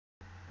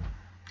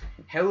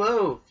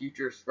Hello,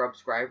 future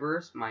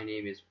subscribers. My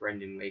name is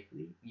Brendan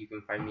Wakely. You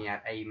can find me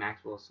at A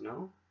Maxwell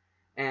Snow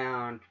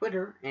on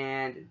Twitter.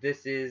 And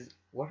this is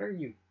what are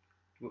you?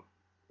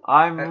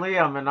 I'm Uh,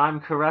 Liam, and I'm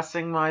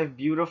caressing my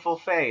beautiful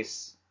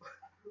face.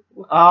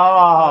 uh,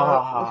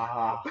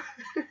 Ah,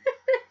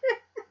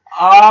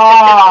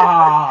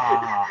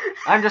 ah!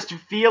 I'm just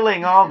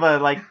feeling all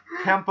the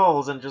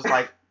pimples and just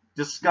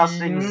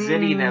disgusting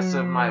zittiness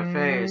of my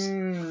face.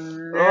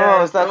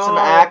 Oh, is Yes, that some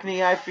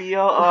acne I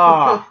feel?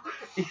 Oh,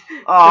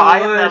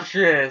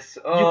 delicious.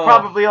 You've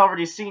probably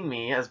already seen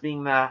me as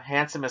being the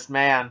handsomest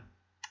man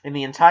in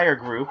the entire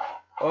group.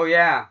 Oh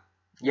yeah.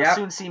 You'll Yep.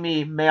 soon see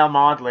me male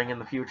modeling in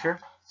the future.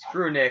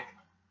 Screw Nick.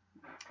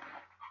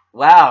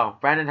 Wow,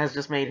 Brendan has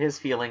just made his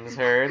feelings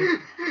heard.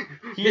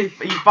 He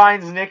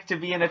finds Nick to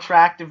be an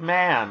attractive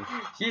man.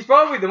 He's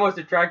probably the most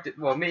attractive.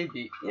 Well,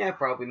 maybe. Yeah,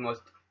 probably the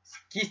most.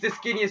 He's the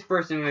skinniest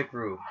person in the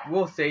group.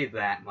 We'll say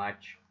that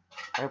much.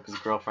 I hope his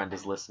girlfriend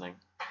is listening.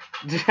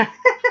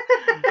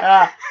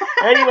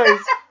 Anyways,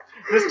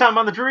 this time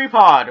on the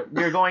DrearyPod,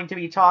 we're going to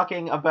be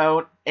talking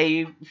about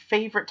a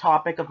favorite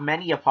topic of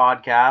many a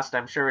podcast.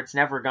 I'm sure it's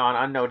never gone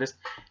unnoticed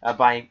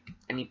by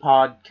any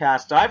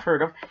podcast I've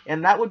heard of,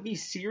 and that would be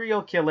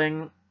serial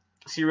killers,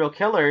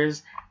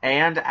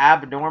 and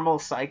abnormal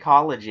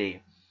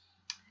psychology.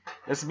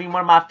 This would be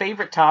one of my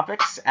favorite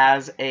topics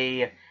as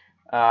an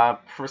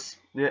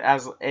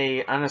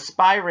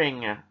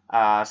aspiring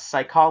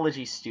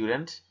psychology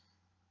student.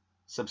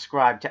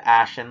 Subscribe to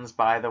Ashens,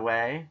 by the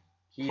way.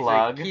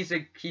 Plug.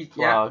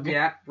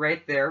 Yeah,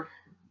 right there.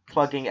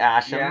 Plugging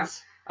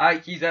Ashens. Yeah.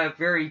 He's a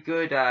very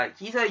good.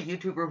 He's a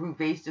YouTuber who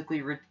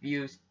basically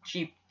reviews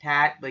cheap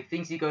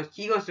things. He goes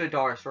to a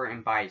dollar store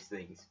and buys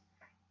things,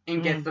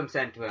 and gets them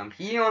sent to him.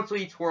 He also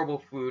eats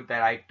horrible food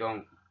that I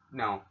don't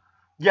know.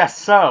 Yes.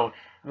 So.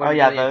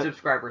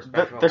 Subscriber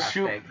special. The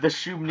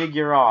Shub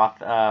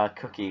Niggurath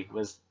cookie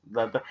was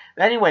the.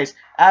 Anyways,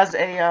 as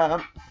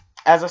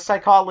a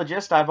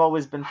psychologist, I've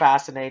always been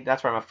fascinated.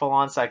 That's why I'm a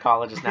full-on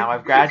psychologist now.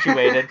 I've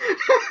graduated.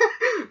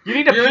 You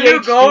need a PhD.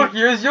 You go.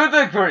 Here's your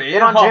degree.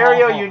 In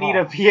Ontario, you need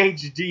a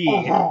PhD.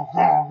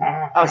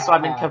 Oh, so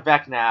I'm in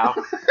Quebec now.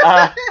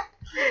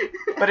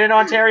 But in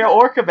Ontario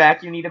or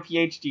Quebec, you need a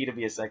PhD to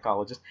be a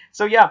psychologist.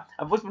 So yeah,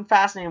 I've always been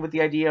fascinated with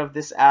the idea of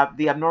this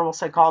the abnormal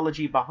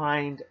psychology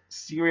behind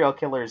serial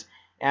killers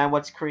and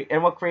what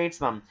creates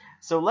them.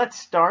 So let's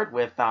start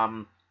with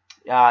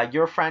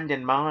your friend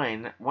and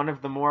mine, one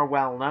of the more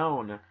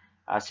well-known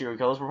serial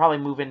killers. We'll probably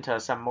move into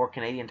some more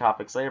Canadian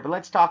topics later, but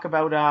let's talk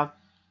about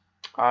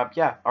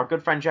our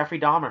good friend Jeffrey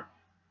Dahmer.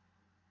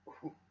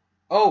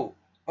 Oh,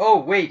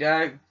 wait,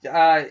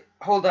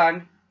 hold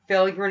on.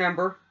 Failing to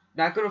remember.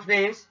 Not good with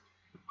names.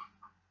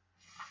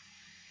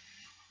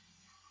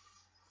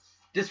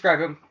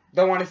 Describe him.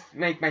 Don't want to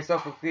make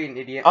myself look like an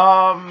idiot.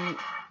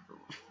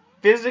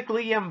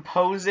 Physically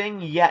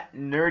imposing yet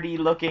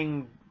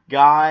nerdy-looking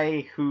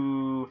guy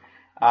who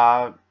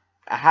had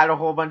a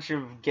whole bunch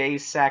of gay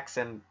sex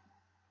and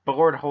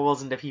bored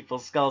holes into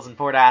people's skulls and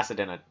poured acid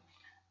in it.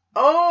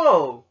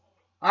 Oh!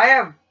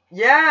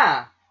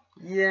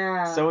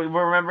 Yeah. So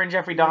we're remembering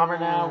Jeffrey Dahmer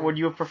now? Would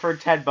you have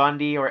preferred Ted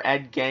Bundy or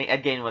Ed Gein?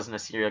 Ed Gein wasn't a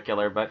serial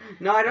killer, but...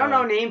 No, I don't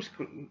know names,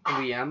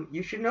 Liam.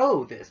 You should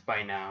know this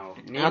by now.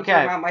 Names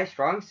are not my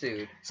strong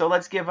suit. So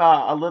let's give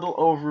a little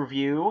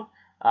overview.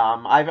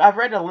 I've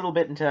read a little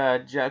bit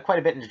quite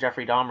a bit into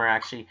Jeffrey Dahmer,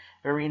 actually.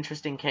 Very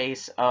interesting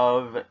case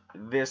of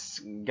this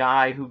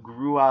guy who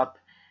grew up,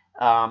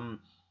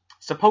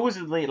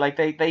 supposedly,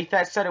 they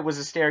said it was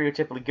a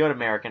stereotypically good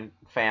American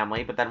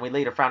family, but then we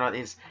later found out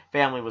his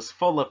family was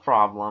full of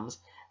problems.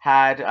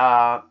 Had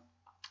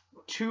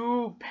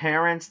two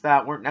parents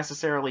that weren't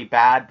necessarily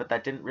bad, but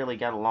that didn't really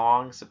get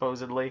along,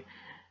 supposedly.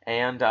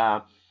 And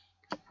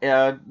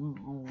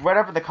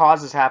whatever the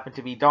causes happened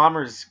to be,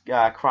 Dahmer's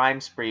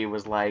crime spree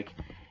was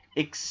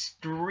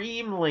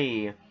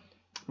extremely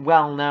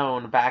well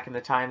known back in the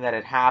time that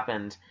it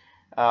happened.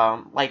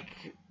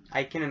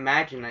 I can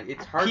imagine it.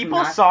 It's hard.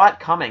 People saw it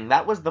coming.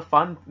 That was the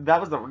fun.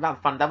 That was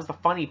the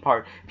funny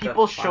part.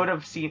 People should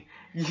have seen.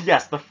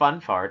 Yes, the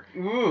fun part.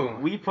 Ooh.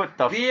 We put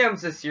the.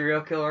 Liam's a serial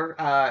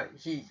killer.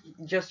 He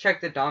just checked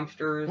the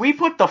dumpsters. We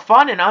put the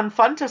fun in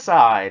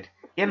unfunticide.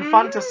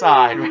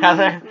 Infanticide,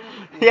 rather.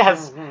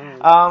 Yes.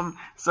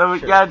 So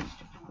yeah.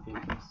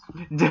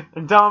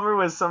 Dahmer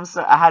was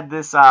had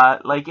this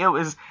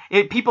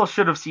people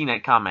should have seen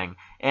it coming,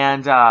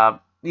 and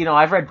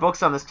I've read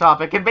books on this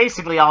topic, and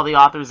basically all the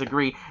authors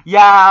agree,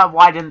 yeah,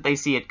 why didn't they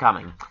see it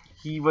coming?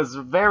 He was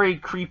a very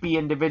creepy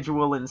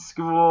individual in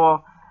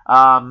school.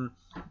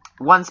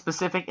 One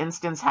specific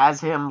instance has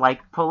him,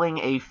 pulling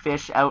a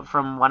fish out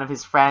from one of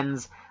his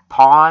friends'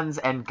 ponds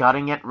and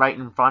gutting it right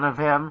in front of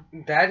him.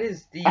 That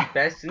is the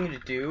best thing to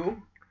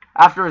do?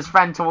 After his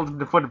friend told him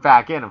to put it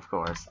back in, of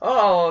course.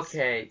 Oh,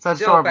 okay. So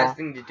still the best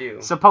thing to do.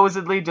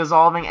 Supposedly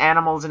dissolving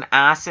animals in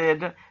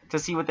acid to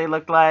see what they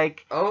looked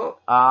like. Oh.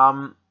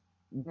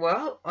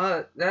 Well,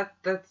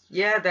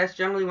 that's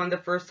generally one of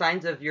the first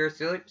signs of your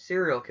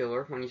serial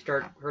killer, when you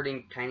start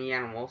hurting tiny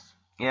animals.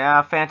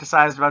 Yeah,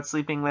 fantasized about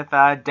sleeping with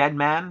dead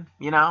men,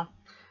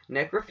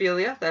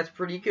 Necrophilia, that's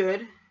pretty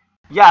good.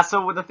 Yeah,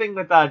 so the thing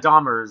with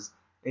Dahmer's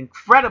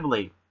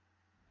incredibly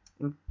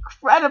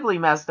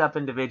messed up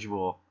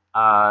individual.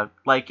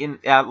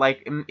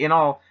 In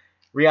all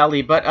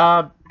reality,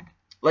 but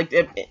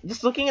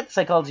just looking at the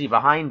psychology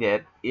behind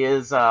it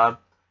is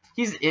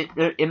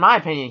in my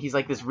opinion, he's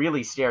like this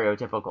really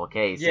stereotypical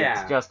case.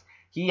 Yeah. It's just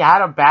he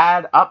had a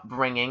bad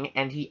upbringing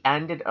and he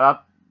ended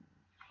up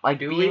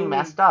being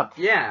messed up.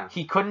 Yeah.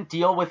 He couldn't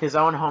deal with his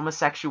own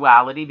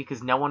homosexuality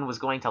because no one was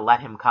going to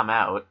let him come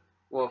out.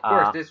 Well, of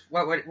course,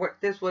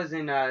 this was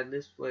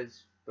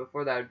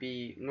before that would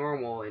be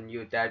normal, and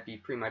that'd be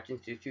pretty much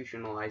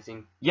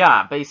institutionalizing.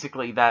 Yeah,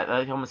 basically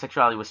that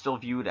homosexuality was still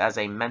viewed as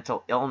a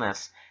mental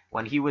illness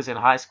when he was in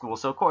high school.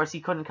 So of course he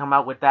couldn't come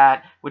out with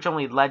that, which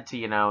only led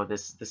to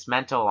this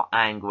mental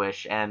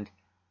anguish. And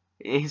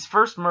his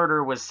first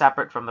murder was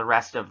separate from the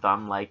rest of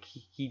them. Like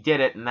he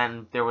did it, and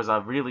then there was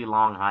a really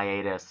long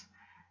hiatus.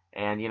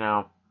 And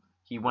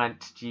he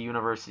went to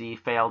university,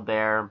 failed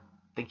there.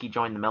 I think he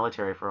joined the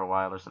military for a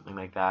while or something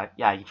like that.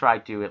 Yeah, he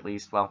tried to at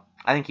least. Well,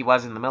 I think he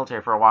was in the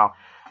military for a while.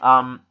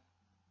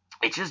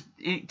 It's just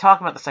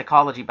talking about the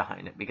psychology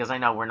behind it, because I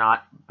know we're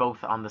not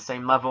both on the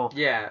same level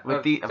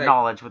of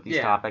knowledge with these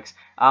topics.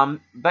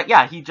 But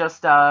yeah, he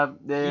just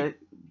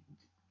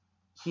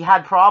he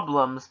had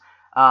problems,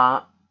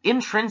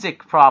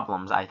 intrinsic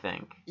problems, I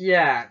think.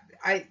 Yeah,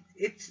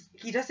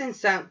 he doesn't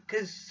sound,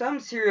 because some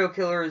serial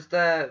killers,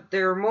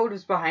 their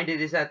motives behind it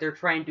is that they're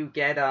trying to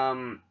get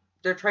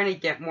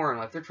more in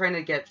life. They're trying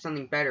to get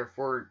something better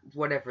for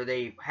whatever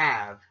they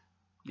have.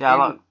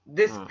 Yeah,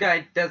 this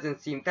guy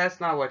doesn't seem...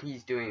 That's not what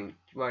he's doing,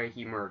 why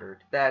he murdered.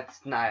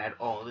 That's not at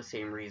all the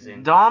same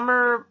reason.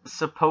 Dahmer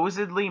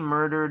supposedly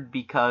murdered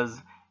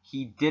because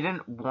he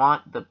didn't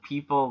want the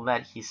people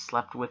that he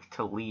slept with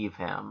to leave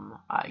him,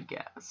 I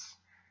guess.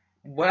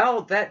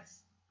 Well,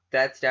 that's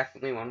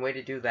definitely one way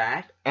to do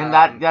that. And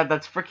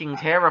that's freaking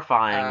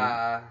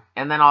terrifying.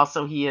 And then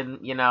also he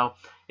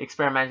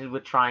experimented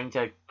with trying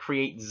to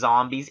create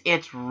zombies.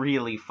 It's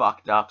really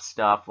fucked up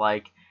stuff.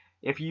 Like,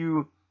 if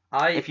you've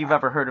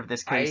ever heard of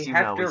this case, I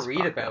have to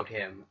read about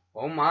him.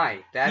 Oh my,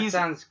 that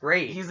sounds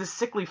great. He's a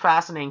sickly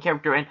fascinating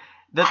character, and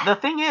the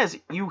thing is,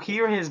 you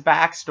hear his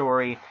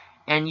backstory,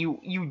 and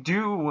you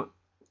do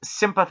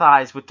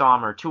sympathize with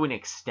Dahmer to an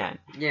extent.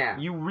 Yeah.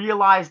 You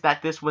realize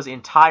that this was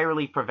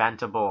entirely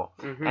preventable,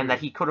 and that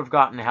he could have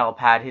gotten help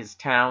had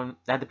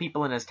the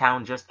people in his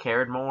town just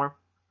cared more,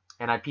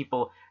 and had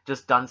people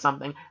just done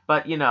something.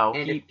 But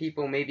if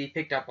people maybe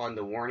picked up on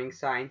the warning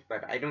signs,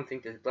 but I don't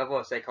think the level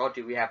of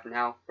psychology we have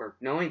now for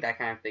knowing that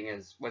kind of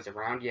thing was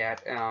around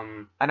yet.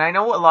 And I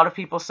know a lot of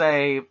people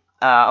say,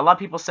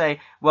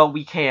 well,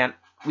 we can't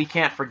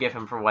forgive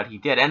him for what he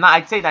did, and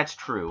I'd say that's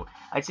true.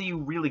 I'd say you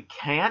really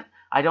can't.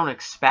 I don't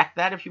expect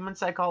that of human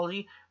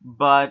psychology,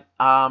 but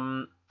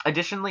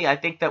additionally, I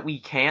think that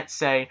we can't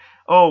say,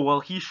 oh, well,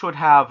 he should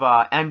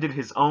have ended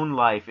his own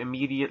life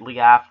immediately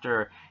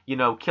after,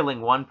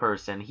 killing one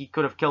person. He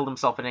could have killed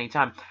himself at any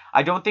time.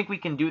 I don't think we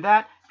can do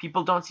that.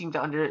 People don't seem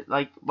to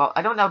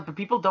I don't know, but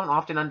people don't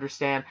often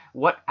understand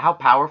how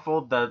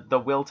powerful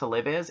the will to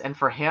live is, and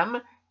for him,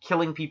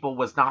 killing people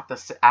was not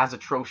as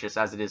atrocious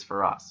as it is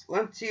for us.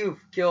 Once you've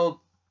killed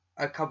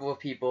a couple of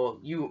people,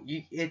 you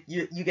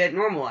get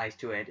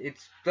normalized to it.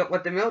 It's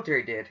what the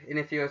military did, and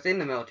if he was in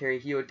the military,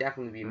 he would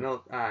definitely be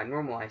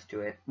normalized to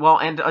it. Well,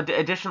 and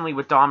additionally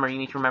with Dahmer, you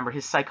need to remember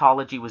his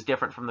psychology was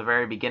different from the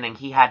very beginning.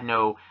 He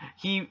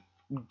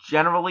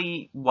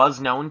generally was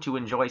known to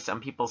enjoy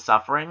some people's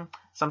suffering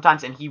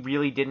sometimes, and he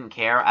really didn't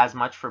care as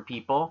much for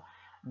people,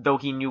 though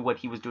he knew what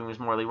he was doing was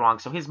morally wrong.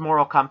 So his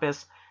moral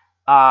compass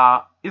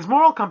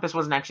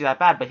wasn't actually that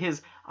bad, but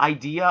his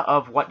idea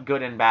of what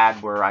good and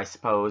bad were, I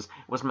suppose,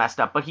 was messed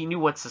up. But he knew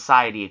what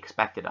society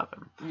expected of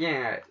him.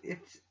 Yeah,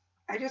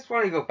 I just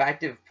want to go back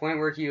to the point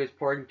where he was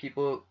pouring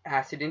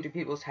acid into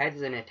people's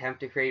heads in an attempt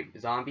to create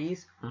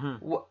zombies.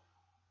 Mm-hmm.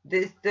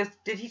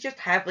 Did he just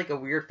have a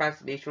weird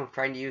fascination with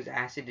trying to use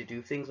acid to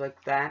do things like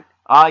that?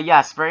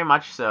 Yes, very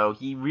much so.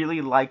 He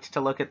really liked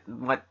to look at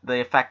what the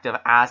effect of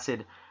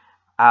acid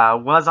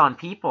was on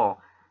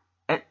people.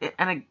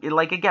 And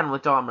again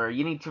with Dahmer,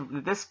 you need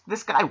to.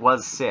 This guy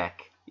was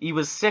sick. He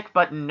was sick,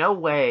 but in no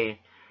way,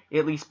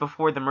 at least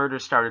before the murder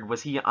started,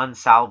 was he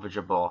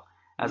unsalvageable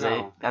as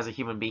a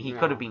human being. He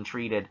could have been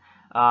treated.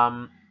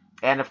 And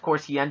of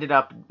course, he ended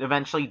up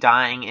eventually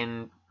dying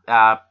in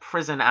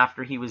prison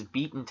after he was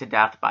beaten to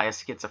death by a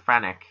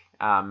schizophrenic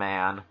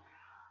man,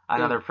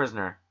 another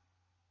prisoner.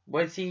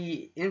 Was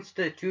he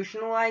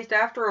institutionalized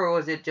after, or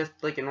was it just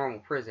a normal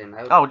prison?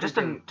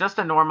 Just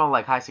a normal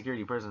high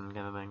security prison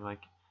kind of thing,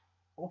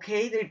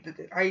 Okay,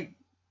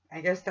 I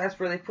guess that's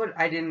where they put.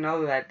 I didn't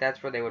know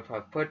that's where they would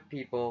put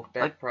people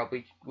that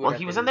probably. Well,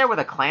 he was in there with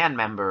a Klan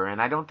member,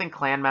 and I don't think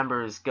Klan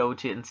members go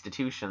to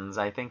institutions.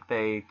 I think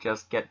they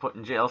just get put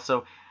in jail.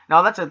 So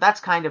no, that's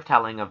kind of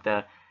telling of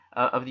the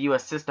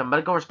U.S. system. But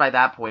of course, by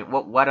that point,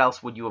 what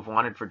else would you have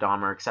wanted for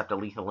Dahmer except a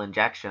lethal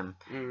injection?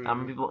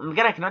 Mm-hmm. People,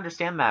 again, I can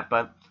understand that,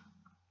 but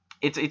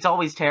it's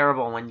always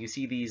terrible when you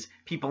see these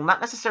people not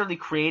necessarily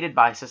created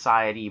by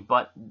society,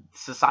 but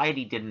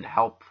society didn't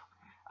help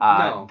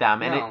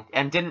them,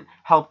 and didn't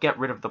help get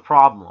rid of the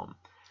problem.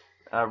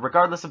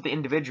 Regardless of the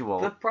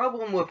individual. The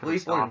problem with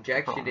lethal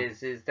injection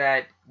is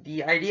that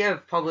the idea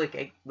of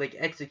public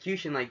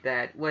execution like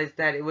that was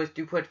that it was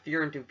to put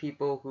fear into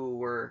people who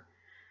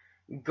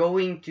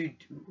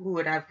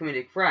would have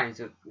committed crimes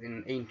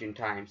in ancient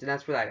times, and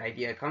that's where that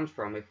idea comes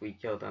from. If we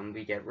kill them,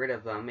 we get rid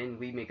of them, and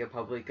we make a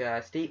public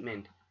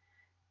statement.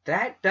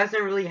 That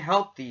doesn't really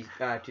help these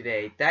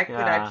today. That could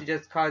actually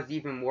just cause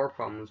even more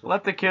problems.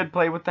 Let the kid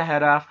play with the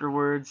head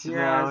afterwards.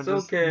 Yeah, it's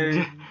okay.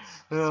 It's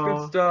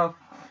good stuff.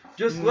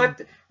 Just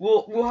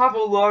we'll have a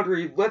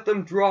lottery. Let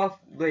them draw,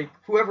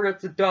 whoever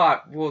gets a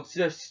dot, we'll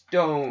just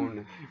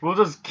stone. We'll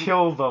just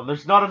kill them.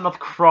 There's not enough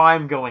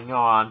crime going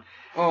on.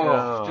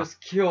 Just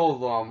kill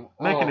them.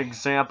 Make an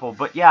example.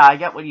 But yeah, I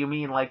get what you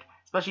mean.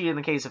 Especially in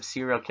the case of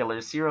serial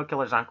killers. Serial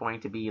killers aren't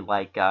going to be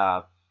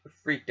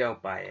freaked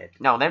out by it.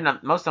 No, they're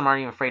not. Most of them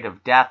aren't even afraid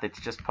of death.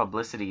 It's just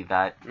publicity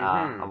that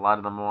a lot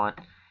of them want.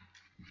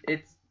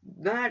 It's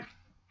not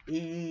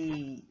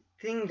a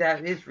thing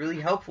that is really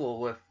helpful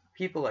with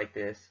people like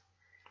this.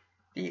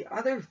 The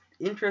other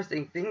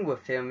interesting thing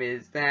with him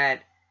is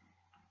that,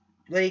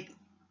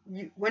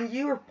 when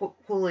you are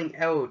pulling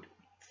out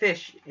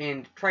fish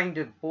and trying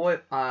to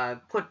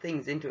put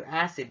things into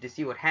acid to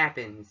see what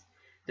happens,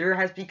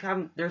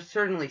 there's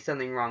certainly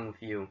something wrong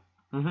with you.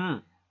 Mm-hmm.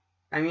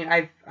 I mean,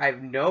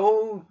 I've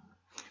known,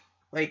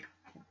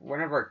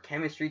 one of our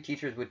chemistry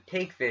teachers would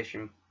take fish,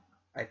 and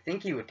I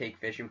think he would take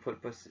fish and put,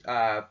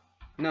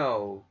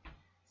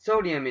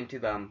 sodium into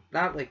them.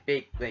 Not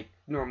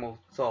normal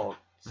salt.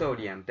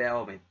 Sodium, the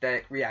element,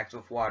 that reacts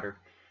with water,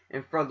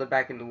 and throw them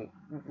back into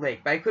the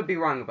lake. But I could be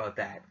wrong about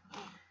that.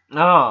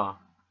 Oh.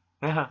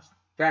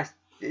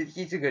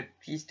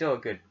 He's still a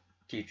good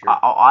teacher.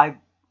 I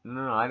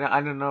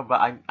don't know,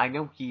 but I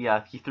know he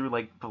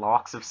threw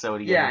blocks of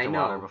sodium into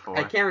water before.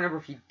 I can't remember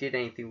if he did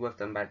anything with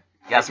them, but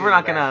so we're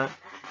not gonna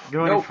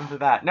go into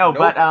that. No,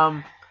 but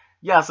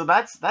yeah, so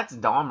that's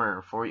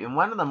Dahmer for you, and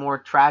one of the more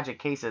tragic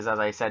cases, as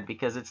I said,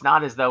 because it's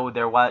not as though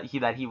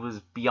he was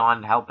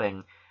beyond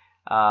helping,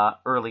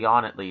 early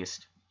on at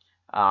least.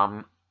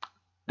 Now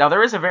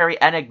there is a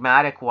very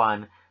enigmatic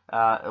one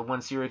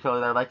serial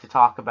killer that I'd like to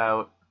talk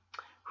about,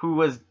 who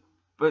was.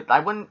 But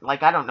I wouldn't,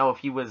 I don't know if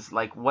he was,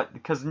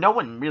 because no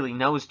one really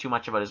knows too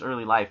much about his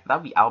early life. That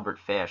would be Albert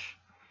Fish.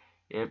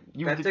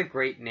 That's a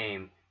great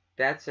name.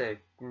 That's a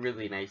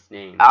really nice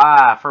name.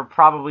 For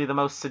probably the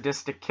most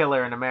sadistic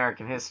killer in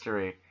American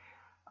history.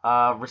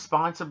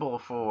 Responsible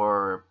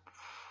for,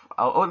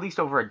 at least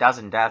over a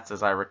dozen deaths,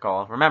 as I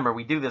recall. Remember,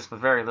 we do this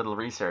with very little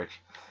research.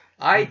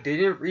 I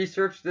didn't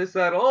research this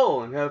at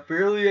all and have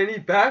barely any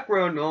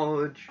background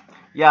knowledge.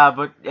 Yeah,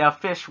 but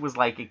Fish was,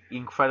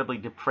 incredibly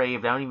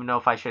depraved. I don't even know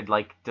if I should,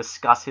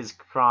 discuss his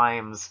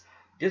crimes.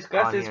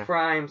 Discuss his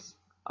crimes.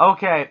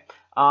 Okay.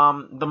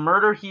 The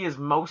murder he is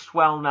most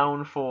well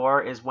known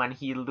for is when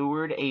he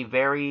lured a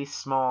very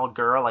small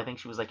girl, I think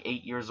she was,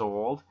 8 years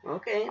old,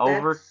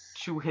 over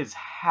to his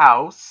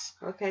house.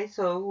 Okay,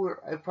 so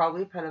we're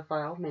probably a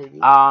pedophile, maybe.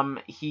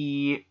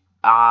 He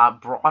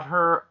brought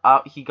her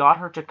up, he got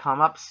her to come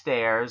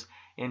upstairs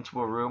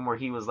into a room where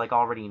he was,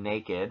 already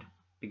naked.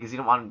 Because he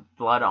didn't want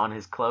blood on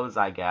his clothes,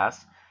 I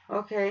guess.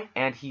 Okay.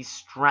 And he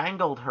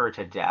strangled her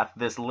to death.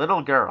 This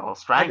little girl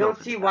strangled her. I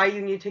don't see why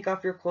you need to take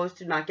off your clothes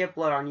to not get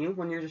blood on you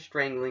when you're just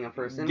strangling a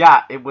person.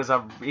 Yeah, he was a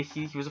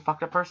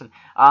fucked up person.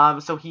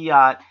 So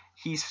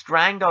he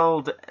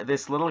strangled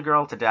this little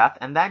girl to death,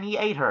 and then he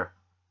ate her.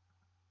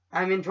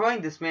 I'm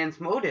enjoying this man's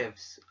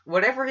motives.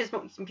 Whatever he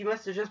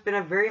must have just been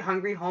a very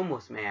hungry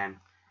homeless man.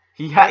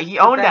 He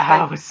owned a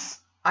house.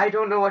 I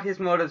don't know what his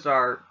motives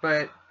are,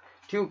 but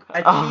to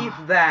achieve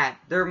that,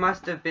 there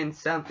must have been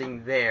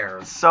something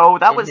there. So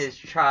that was his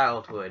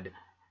childhood.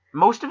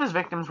 Most of his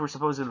victims were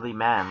supposedly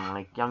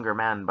men, younger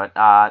men, but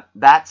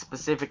that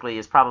specifically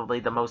is probably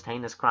the most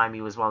heinous crime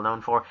he was well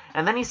known for.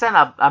 And then he sent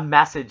a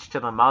message to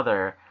the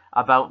mother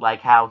about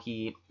how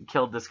he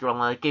killed this girl,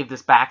 and gave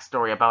this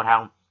backstory about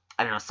how,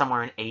 I don't know,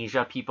 somewhere in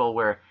Asia people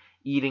were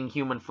eating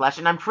human flesh.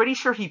 And I'm pretty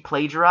sure he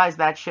plagiarized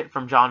that shit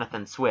from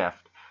Jonathan Swift.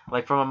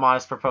 From A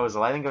Modest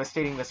Proposal. I think I was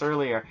stating this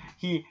earlier.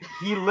 He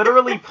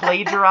literally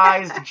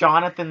plagiarized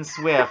Jonathan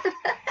Swift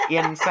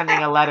in sending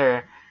a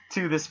letter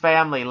to this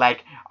family.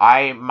 My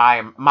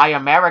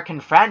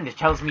American friend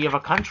tells me of a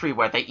country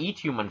where they eat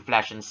human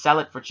flesh and sell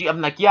it for cheap.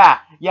 I'm yeah,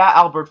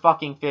 Albert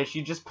fucking Fish,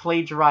 you just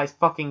plagiarized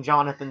fucking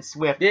Jonathan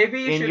Swift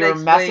in your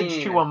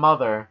message to a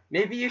mother.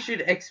 Maybe you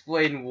should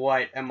explain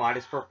what A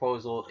Modest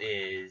Proposal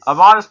is. A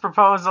Modest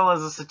Proposal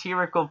is a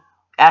satirical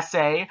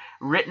essay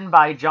written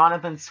by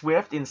Jonathan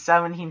Swift in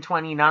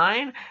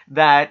 1729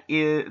 that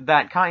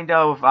kind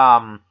of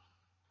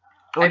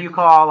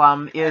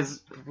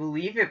is... I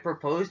believe it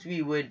proposed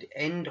we would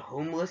end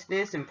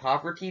homelessness and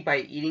poverty by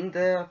eating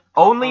the...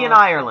 Only in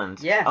Ireland.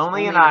 Yes,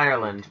 only in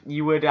Ireland.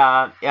 You would,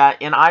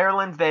 in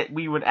Ireland, that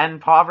we would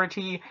end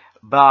poverty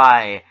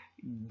by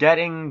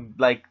getting,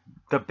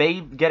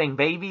 getting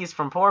babies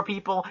from poor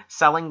people,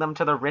 selling them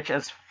to the rich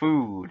as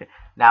food.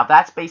 Now,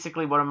 that's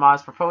basically what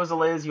Ahmad's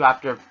proposal is. You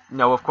have to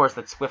know, of course,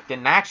 that Swift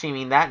didn't actually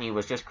mean that, and he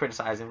was just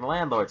criticizing the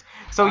landlords.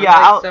 So,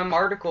 yeah, some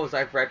articles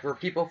I've read where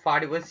people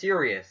thought it was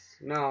serious.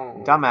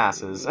 No.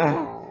 Dumbasses.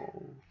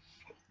 No.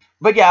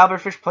 But yeah, Albert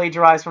Fish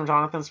plagiarized from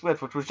Jonathan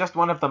Swift, which was just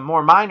one of the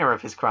more minor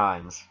of his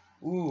crimes.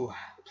 Ooh,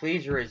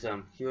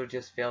 plagiarism. He would have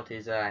just failed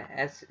his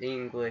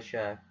English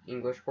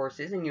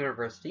courses in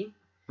university.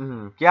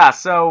 Yeah,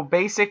 so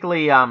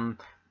basically,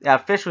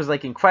 Fish was,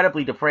 like,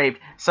 incredibly depraved.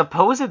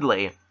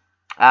 Supposedly,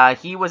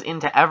 he was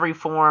into every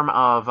form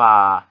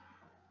of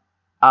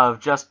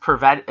just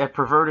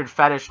perverted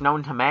fetish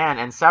known to man,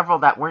 and several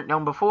that weren't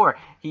known before.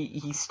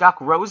 He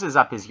stuck roses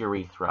up his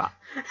urethra.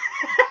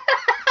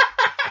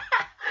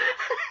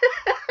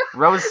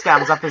 Rose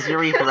stems up his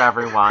urethra,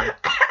 everyone.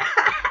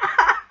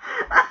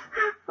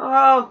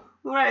 Oh,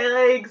 my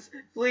legs,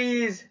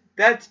 please.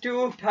 That's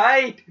too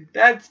tight.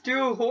 That's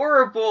too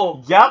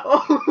horrible. Yep.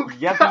 Oh,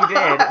 yep, he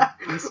did.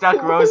 He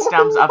stuck rose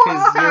stems up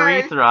his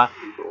urethra.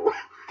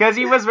 Because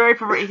he was very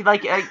perverted.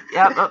 Like, a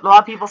lot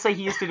of people say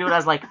he used to do it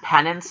as, like,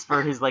 penance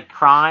for his, like,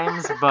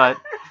 crimes, but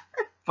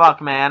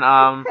fuck,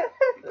 man.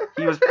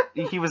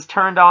 He was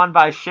turned on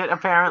by shit,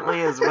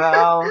 apparently, as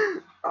well.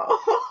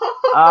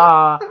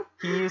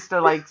 He used to,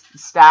 like,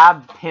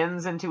 stab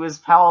pins into his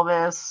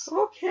pelvis.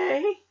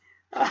 Okay.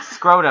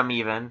 Scrotum,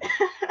 even.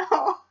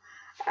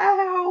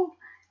 Ow.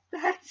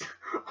 That's...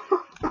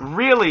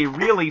 really,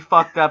 really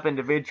fucked up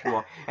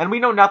individual. And we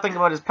know nothing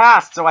about his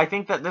past, so I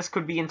think that this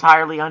could be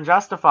entirely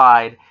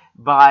unjustified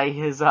by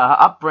his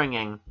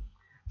upbringing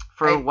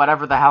for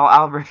whatever the hell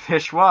Albert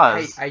Fish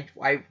was.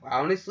 I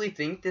honestly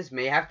think this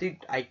may have to...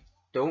 I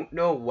don't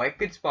know what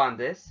could spawn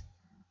this.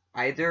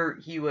 Either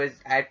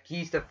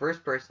he's the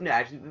first person to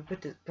actually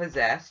be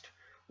possessed,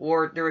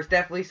 or there was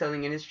definitely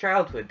something in his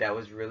childhood that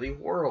was really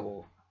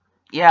horrible.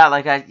 Yeah,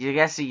 like, I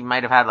guess he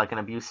might have had, like,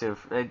 at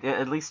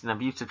least an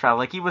abusive child.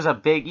 Like,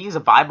 he's a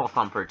Bible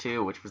thumper,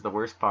 too, which was the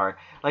worst part.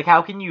 Like,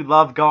 how can you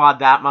love God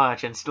that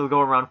much and still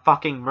go around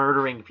fucking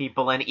murdering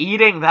people and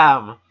eating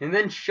them? And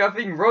then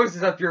shoving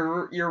roses up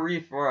your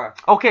urethra.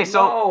 Okay,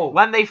 so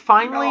when they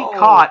finally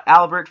caught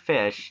Albert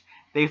Fish,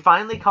 they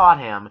finally caught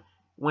him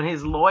when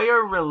his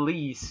lawyer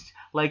released,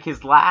 like,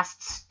 his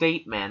last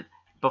statement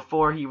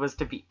before he was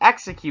to be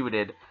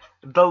executed.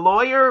 The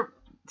lawyer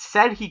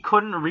said he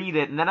couldn't read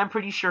it, and then I'm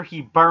pretty sure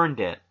he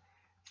burned it.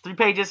 3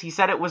 pages, he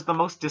said it was the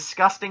most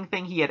disgusting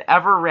thing he had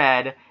ever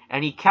read,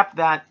 and he kept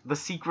the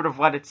secret of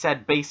what it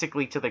said,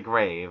 basically to the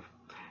grave.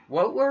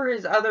 What were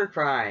his other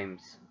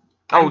crimes?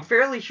 I'm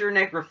fairly sure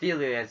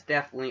necrophilia is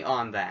definitely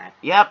on that.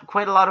 Yep,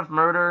 quite a lot of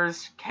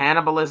murders,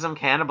 cannibalism.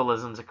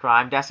 Cannibalism's a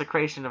crime.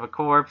 Desecration of a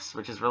corpse,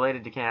 which is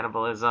related to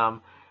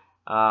cannibalism.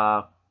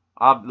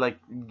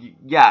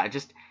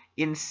 Just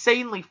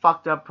insanely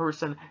fucked up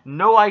person.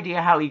 No idea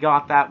how he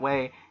got that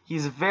way.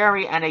 He's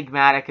very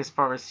enigmatic as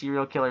far as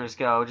serial killers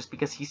go, just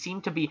because he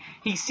seemed to be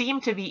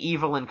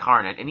evil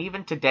incarnate, and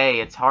even today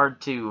it's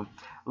hard to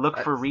look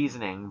for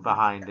reasoning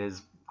behind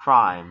his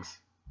crimes.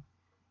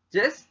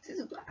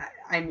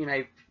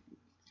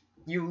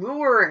 You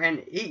lure an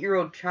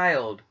 8-year-old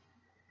child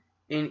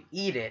and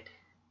eat it.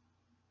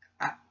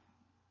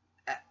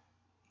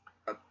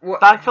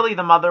 Thankfully,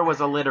 the mother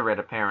was illiterate,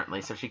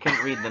 apparently, so she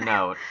couldn't read the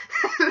note,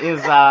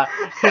 is what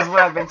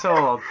I've been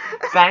told.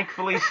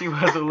 Thankfully, she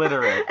was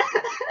illiterate.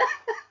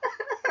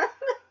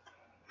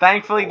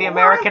 Thankfully, the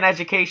American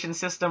education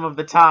system of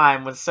the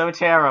time was so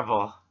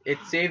terrible. It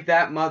saved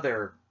that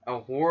mother a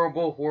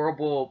horrible,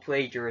 horrible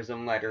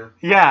plagiarism letter.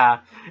 Yeah.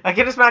 I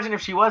can just imagine if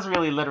she was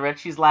really literate,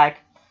 she's like,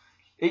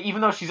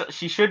 even though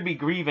she should be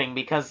grieving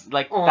because,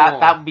 like,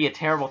 that would be a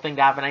terrible thing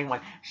to happen to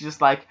anyone. She's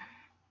just like,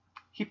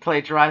 he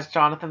plagiarized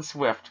Jonathan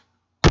Swift.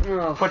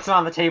 Ugh. Puts it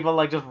on the table,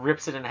 like, just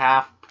rips it in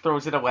half,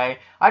 throws it away.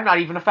 I'm not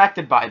even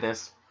affected by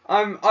this.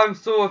 I'm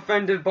so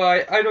offended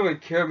by... I don't even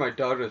care my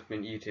daughter's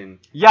been eaten.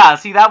 Yeah,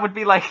 see, that would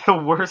be, like, the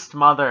worst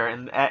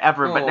mother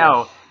ever, but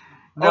no.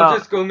 I'll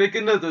just go make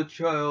another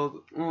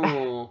child.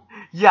 Oh.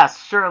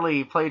 Yes,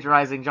 surely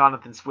plagiarizing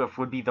Jonathan Swift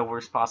would be the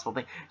worst possible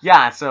thing.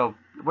 Yeah, so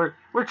we're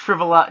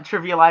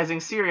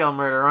trivializing serial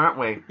murder, aren't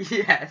we?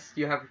 Yes,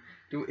 you have...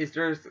 Is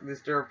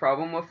there a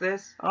problem with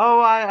this? Oh,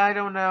 I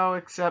don't know,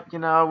 except,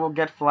 we'll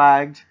get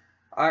flagged.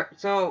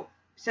 So,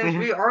 since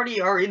we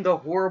already are in the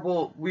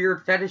horrible,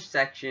 weird fetish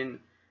section,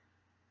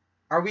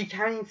 are we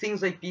counting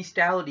things like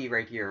bestiality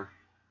right here?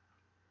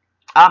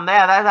 Yeah,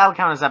 that'll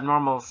count as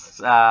abnormal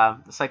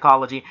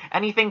psychology.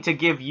 Anything to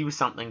give you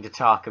something to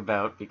talk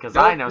about, because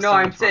I know so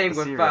much about the serial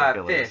killers. No, I'm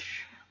saying with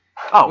Fish.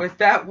 Oh. Was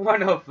that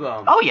one of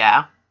them? Oh,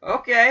 yeah.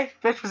 Okay.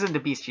 Fish was into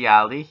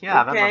bestiality.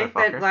 Yeah, okay, that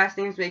motherfucker. that last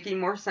name's making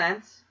more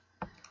sense.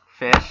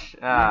 Fish.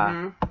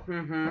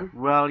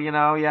 Well,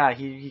 yeah,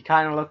 he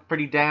kind of looked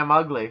pretty damn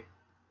ugly.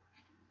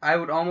 I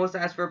would almost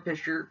ask for a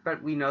picture,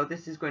 but we know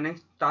this is going to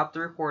stop the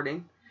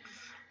recording.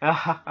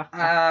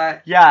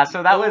 Yeah,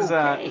 so that was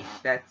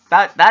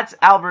that's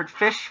Albert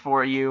Fish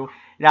for you.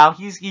 Now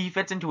he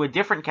fits into a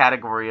different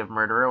category of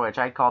murderer, which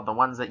I call the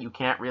ones that you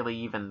can't really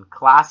even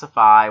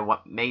classify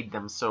what made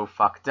them so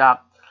fucked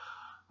up.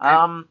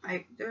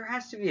 There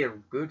has to be a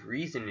good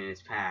reason in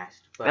his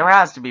past. But... There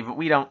has to be, but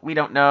we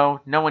don't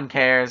know. No one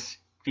cares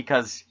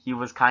because he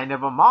was kind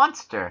of a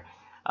monster.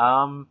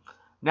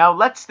 Now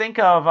let's think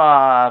of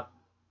I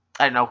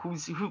don't know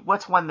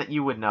what's one that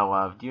you would know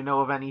of. Do you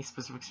know of any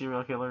specific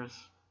serial killers?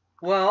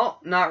 Well,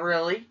 not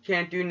really.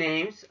 Can't do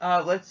names.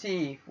 Let's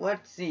see.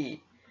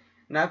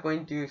 Not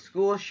going to do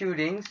school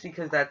shootings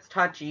because that's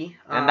touchy.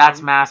 And that's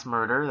mass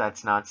murder.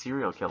 That's not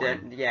serial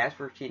killing. Yes,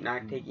 we're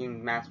not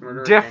taking mass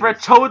murder.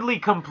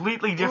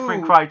 Completely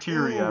different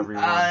criteria,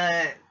 everyone.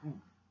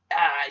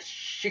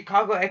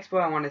 Chicago Expo,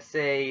 I want to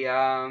say,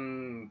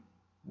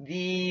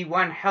 the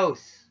one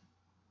house.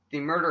 The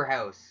murder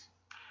house.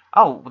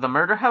 Oh, the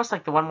murder house?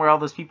 Like the one where all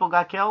those people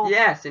got killed?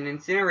 Yes, and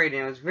incinerated.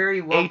 It was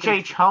very well...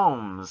 H.H.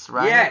 Holmes,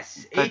 right?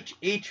 Yes,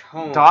 H.H.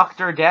 Holmes.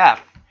 Dr. Death.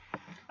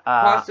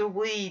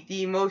 Possibly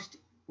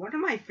one of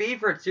my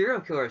favorite serial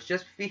killers,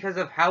 just because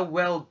of how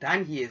well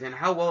done he is and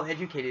how well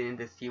educated in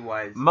this he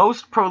was. One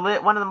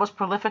of the most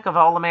prolific of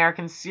all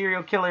American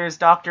serial killers,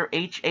 Dr.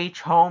 H.H.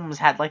 Holmes,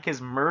 had like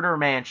his murder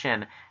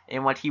mansion,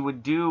 and what he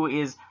would do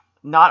is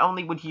not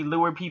only would he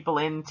lure people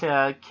in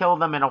to kill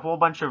them in a whole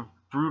bunch of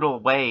brutal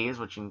ways,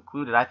 which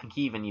included, I think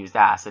he even used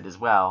acid as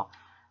well.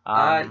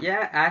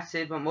 Yeah,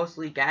 acid, but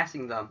mostly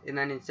gassing them and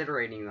then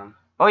incinerating them.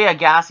 Oh yeah,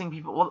 gassing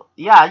people. Well,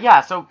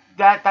 yeah. So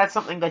that's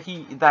something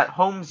that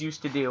Holmes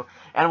used to do,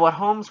 and what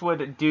Holmes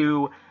would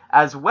do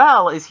as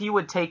well is he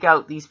would take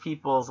out these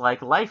people's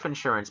like life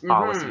insurance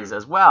policies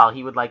as well.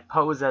 He would like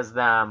pose as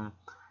them,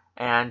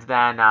 and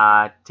then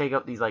take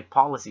out these like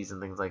policies and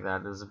things like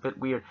that. It was a bit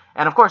weird,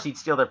 and of course he'd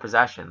steal their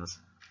possessions,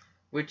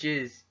 which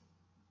is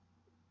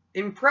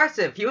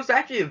impressive. He was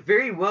actually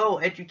very well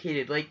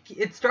educated. Like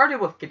it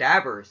started with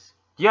cadavers.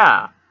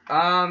 Yeah.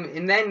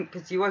 And then,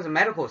 because he was a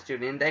medical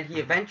student, then he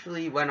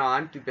eventually went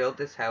on to build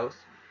this house,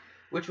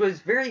 which was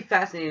very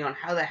fascinating on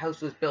how that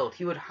house was built.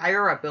 He would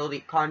hire a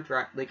building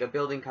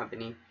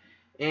company,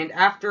 and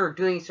after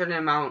doing a certain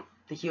amount,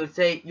 he would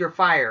say, "You're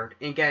fired,"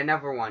 and get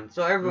another one.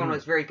 So everyone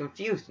was very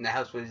confused, and the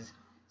house was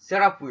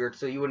set up weird,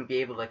 so you wouldn't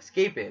be able to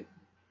escape it.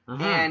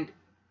 And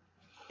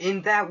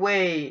in that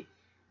way,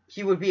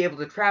 he would be able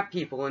to trap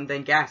people and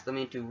then gas them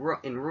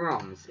in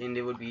rooms, and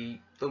it would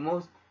be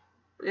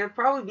it would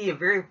probably be a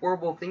very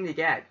horrible thing to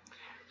get.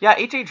 Yeah,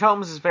 H.H.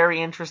 Holmes is very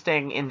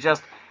interesting in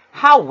just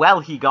how well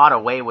he got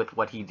away with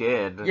what he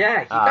did.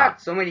 Yeah, he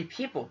got so many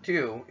people,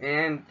 too.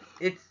 And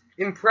it's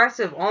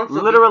impressive also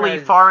literally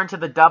far into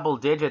the double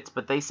digits,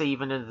 but they say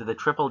even into the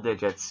triple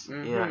digits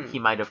he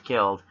might have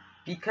killed.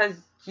 Because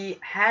he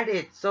had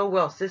it so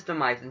well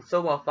systemized and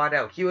so well thought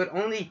out. He would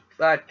only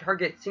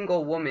target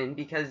single women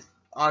because,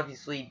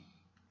 obviously,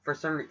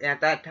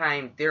 at that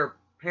time, their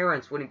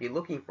parents wouldn't be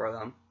looking for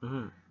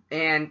them.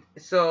 And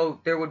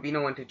so there would be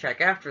no one to check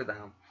after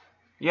them.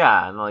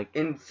 Yeah,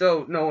 and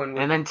so no one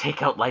would... And then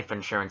take out life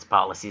insurance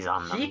policies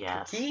on them,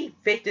 He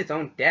faked his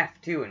own death,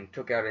 too, and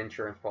took out an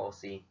insurance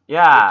policy.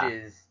 Yeah. Which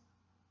is...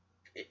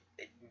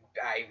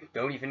 I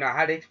don't even know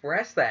how to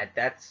express that.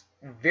 That's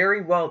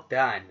very well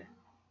done.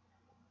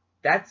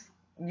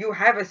 You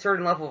have a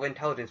certain level of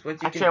intelligence.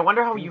 Actually, I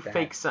wonder how you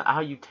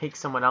take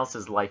someone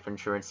else's life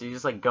insurance. So you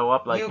just, go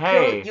up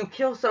hey... You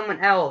kill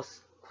someone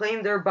else,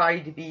 claim their body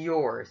to be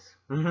yours.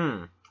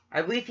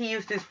 I believe he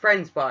used his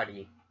friend's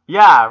body.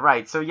 Yeah,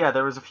 right. So, yeah,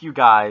 there was a few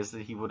guys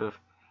that he would have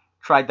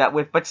tried that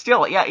with. But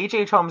still, yeah,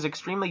 H.H. Holmes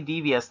extremely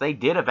devious. They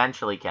did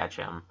eventually catch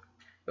him.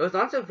 It was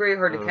also very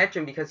hard to catch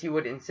him because he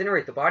would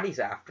incinerate the bodies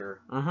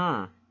after.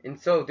 And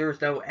so there was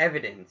no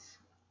evidence.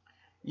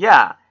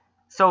 Yeah.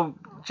 So,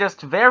 just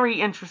very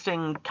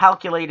interesting,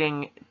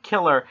 calculating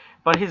killer.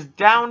 But his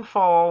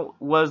downfall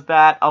was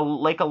that,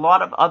 like a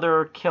lot of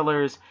other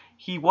killers...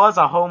 He was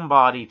a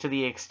homebody to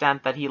the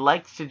extent that he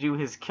liked to do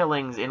his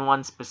killings in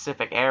one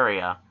specific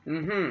area.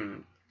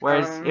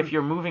 Whereas if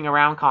you're moving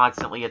around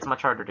constantly, it's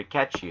much harder to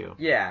catch you.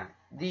 Yeah.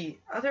 The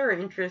other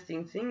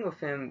interesting thing with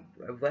him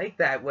like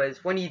that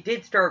was when he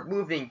did start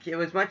moving, it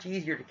was much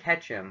easier to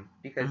catch him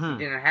because he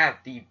didn't have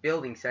the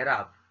building set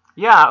up.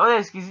 Yeah,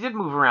 because he did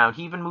move around.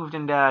 He even moved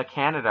into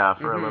Canada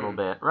for a little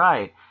bit.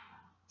 Right.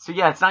 So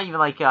yeah, it's not even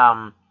like...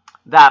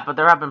 that, but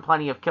there have been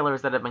plenty of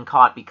killers that have been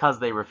caught because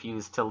they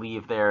refused to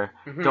leave their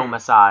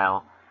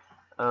domicile.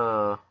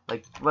 Trying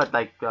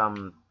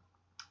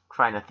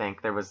to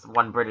think. There was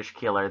one British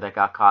killer that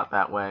got caught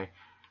that way.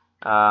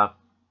 I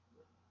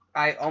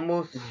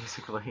almost...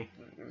 Basically.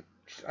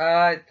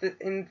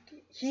 And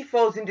he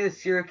falls into the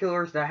serial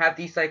killers that have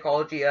the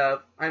psychology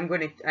of, I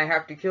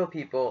have to kill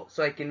people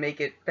so I can make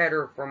it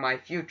better for my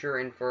future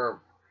and for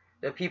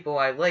the people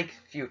I like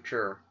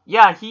future.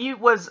 Yeah, he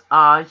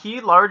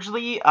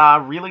largely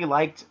really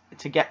liked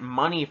to get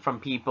money from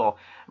people,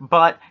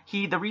 but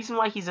the reason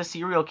why he's a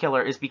serial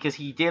killer is because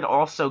he did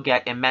also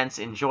get immense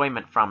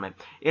enjoyment from it.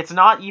 It's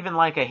not even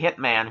like a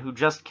hitman who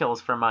just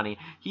kills for money.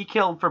 He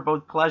killed for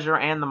both pleasure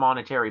and the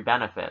monetary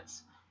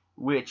benefits,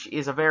 which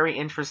is a very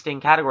interesting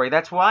category.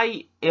 That's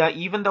why,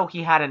 even though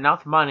he had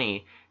enough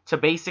money to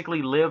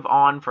basically live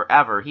on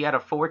forever, he had a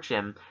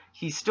fortune,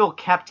 he still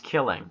kept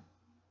killing.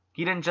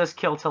 He didn't just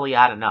kill till he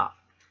had enough.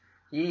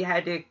 he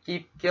had to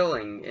keep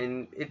killing,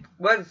 and it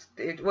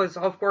was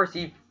of course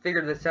he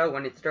figured this out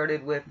when it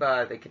started with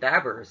the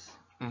cadavers,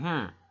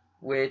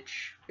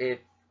 which, if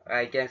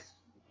I guess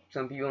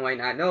some people might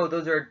not know,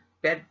 those are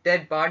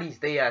dead bodies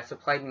they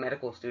supplied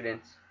medical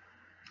students.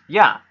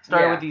 Yeah,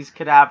 started with these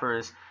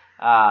cadavers.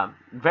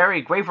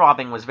 Grave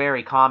robbing was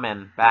very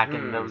common back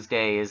in those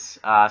days.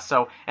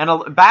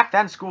 Back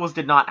then schools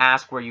did not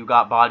ask where you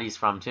got bodies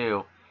from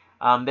too.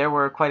 There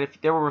were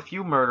a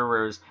few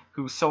murderers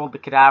who sold the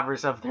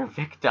cadavers of their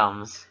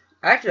victims.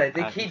 Actually, I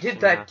think he did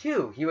that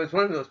too. He was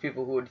one of those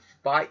people who would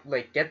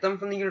get them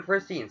from the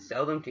university and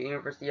sell them to the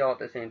university all at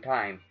the same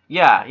time.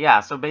 Yeah.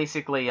 So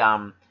basically,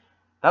 that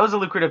was a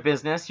lucrative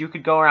business. You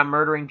could go around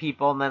murdering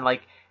people, and then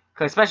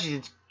especially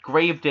since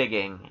grave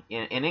digging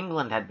in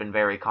England had been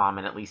very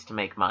common, at least to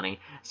make money.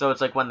 So it's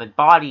like when the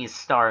bodies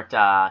start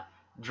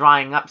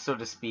drying up, so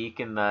to speak,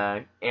 in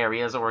the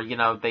areas, or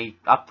they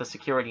up the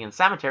security in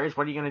cemeteries.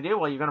 What are you going to do?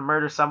 Well, you're going to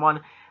murder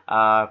someone,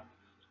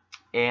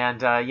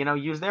 and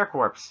use their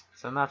corpse.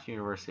 Send that to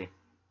university.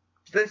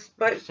 But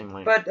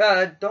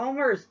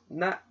Dahmer's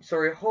not.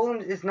 Sorry,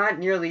 Holmes is not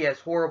nearly as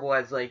horrible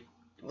as like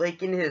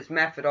in his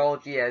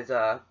methodology as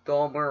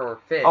Dahmer or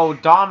Fish. Oh,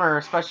 Dahmer,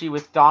 especially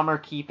with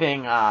Dahmer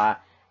keeping.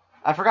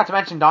 I forgot to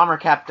mention Dahmer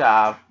kept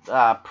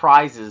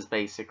prizes,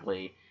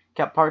 basically.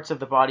 Kept parts of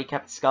the body,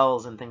 kept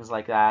skulls and things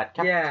like that.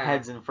 Kept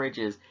heads in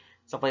fridges,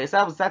 stuff like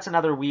that. That's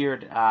another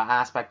weird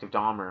aspect of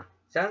Dahmer.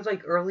 Sounds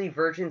like early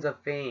versions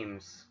of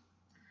Thames.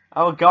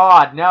 Oh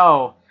God,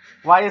 no!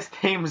 Why is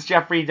Thames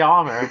Jeffrey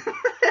Dahmer?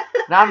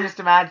 Now I'm just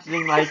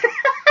imagining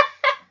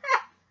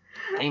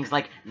Thames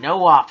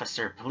no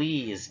officer,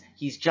 please.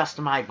 He's just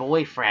my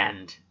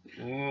boyfriend.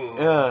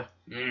 Ugh.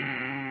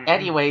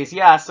 Anyways,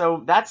 yeah,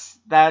 so that's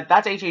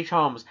H.H.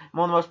 Holmes,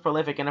 one of the most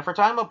prolific. And if we're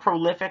talking about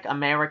prolific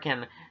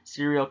American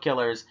serial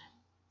killers,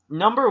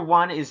 number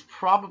one is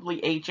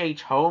probably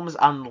H.H. Holmes,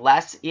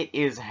 unless it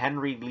is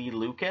Henry Lee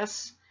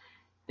Lucas.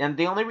 And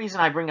the only reason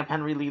I bring up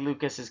Henry Lee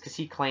Lucas is because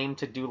he claimed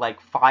to do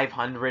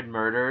 500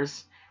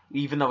 murders,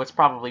 even though it's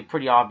probably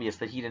pretty obvious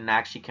that he didn't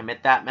actually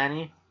commit that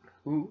many.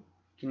 Who?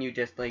 Can you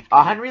just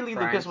Henry Lee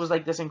Lucas was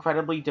this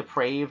incredibly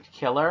depraved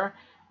killer.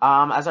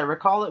 As I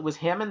recall, it was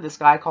him and this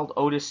guy called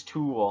Otis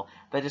Toole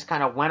that just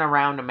kind of went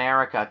around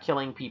America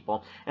killing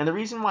people. And the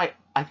reason why,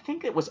 I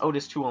think it was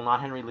Otis Toole, not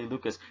Henry Lee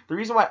Lucas, the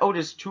reason why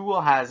Otis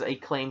Toole has a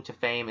claim to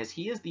fame is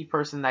he is the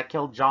person that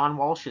killed John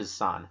Walsh's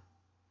son.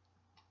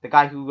 The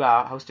guy who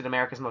hosted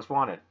America's Most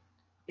Wanted.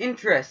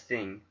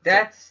 Interesting.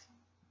 That's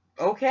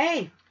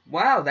okay.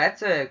 Wow,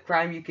 that's a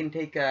crime you can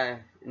take a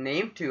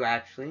name to,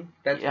 actually.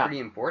 That's pretty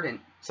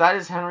important. So that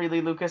is Henry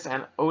Lee Lucas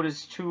and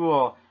Otis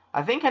Toole.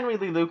 I think Henry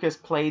Lee Lucas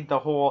played the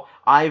whole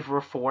 "I've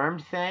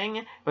reformed"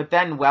 thing, but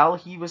then while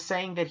he was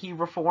saying that he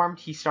reformed,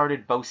 he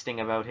started boasting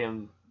about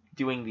him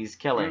doing these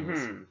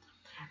killings.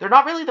 They're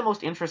not really the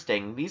most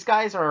interesting. These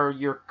guys are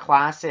your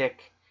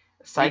classic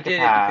psychopaths. They did it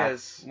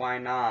because why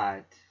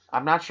not?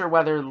 I'm not sure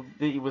whether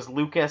it was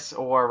Lucas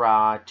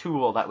or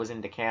Toole that was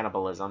into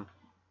cannibalism.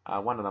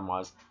 One of them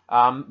was.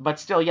 But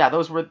still, yeah,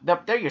 those were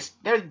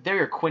they're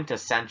your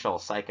quintessential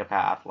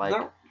psychopath.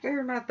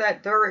 They're not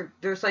that.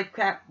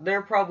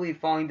 They're probably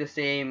following the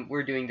same.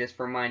 We're doing this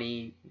for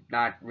money,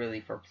 not really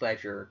for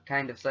pleasure.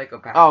 Kind of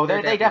psychopath. Oh,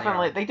 they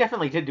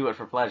definitely did do it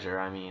for pleasure.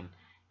 I mean,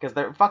 because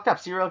they're fucked up.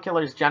 Serial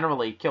killers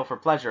generally kill for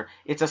pleasure.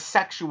 It's a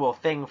sexual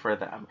thing for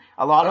them.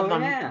 A lot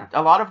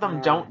of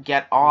them don't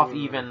get off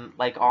even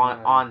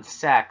on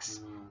sex.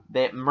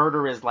 That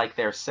murder is like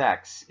their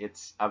sex.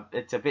 It's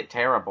a bit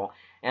terrible.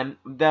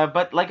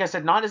 But like I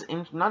said, not as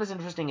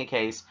interesting a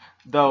case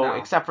though,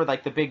 except for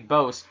the Big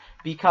Boast,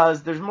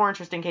 because there's more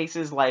interesting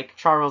cases like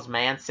Charles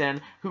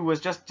Manson, who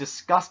was just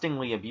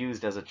disgustingly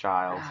abused as a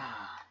child.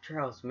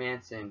 Charles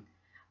Manson.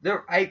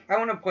 I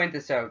want to point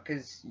this out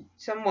because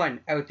someone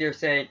out there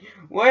saying,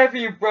 "Why have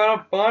you brought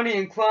up Bonnie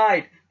and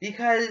Clyde?"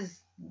 Because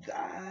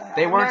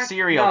they weren't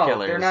serial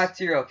killers. They're not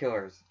serial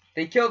killers.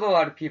 They killed a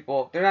lot of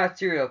people. They're not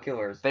serial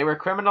killers. They were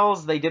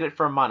criminals. They did it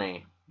for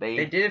money.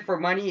 They did it for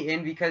money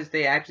and because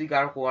they actually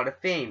got a whole lot of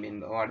fame,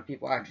 and a lot of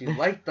people actually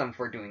liked them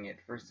for doing it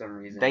for some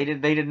reason. They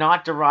did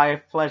not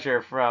derive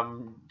pleasure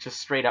from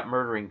just straight up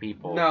murdering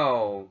people.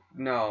 No.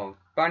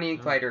 Bonnie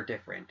and Clyde are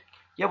different.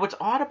 Yeah, what's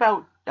odd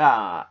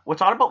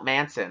about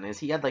Manson is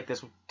he had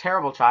this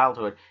terrible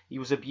childhood. He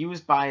was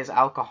abused by his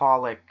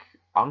alcoholic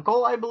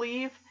uncle, I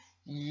believe.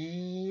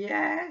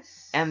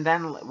 Yes. And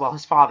then,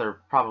 his father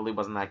probably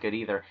wasn't that good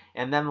either.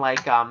 And then, I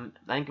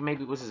think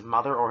maybe it was his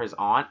mother or his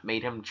aunt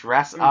made him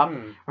dress up,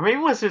 or maybe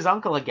it was his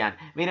uncle again,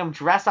 made him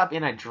dress up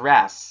in a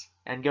dress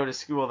and go to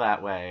school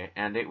that way.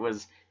 And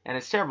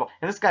it's terrible.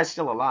 And this guy's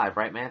still alive,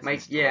 right, Manson?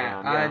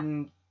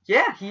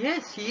 Yeah, he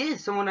is. He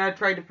is. Someone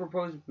tried to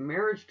propose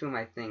marriage to him,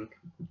 I think.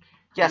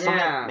 Yeah, so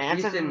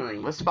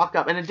Manson was fucked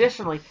up. And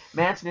additionally,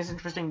 Manson is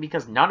interesting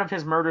because none of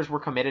his murders were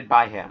committed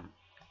by him.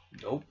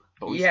 Nope.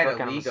 He had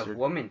a league of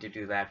women to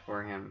do that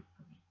for him.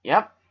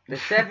 Yep. The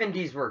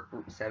 70s were...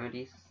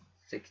 70s?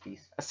 60s?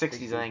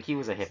 60s, I think. He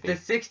was a hippie. The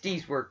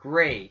 60s were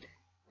great.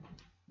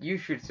 You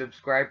should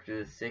subscribe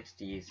to the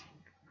 60s.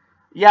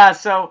 Yeah,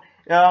 so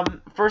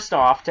First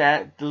off,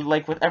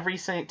 with every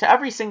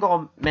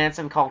single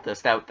Manson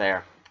cultist out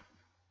there,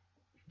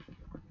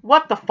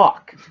 what the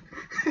fuck?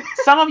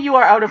 Some of you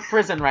are out of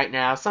prison right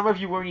now. Some of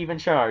you weren't even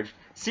charged.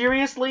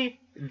 Seriously,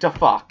 the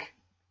fuck.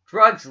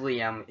 Drugs,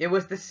 Liam. It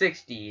was the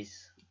 60s.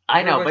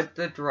 I know, but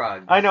the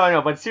drugs. I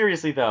know, but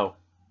seriously though,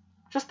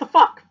 just the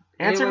fuck.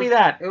 Answer me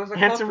that. It was a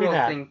Answer me cultural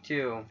that. thing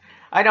too.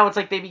 I know, it's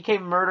like they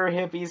became murder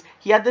hippies.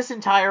 He had this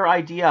entire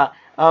idea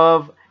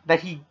of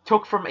that he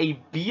took from a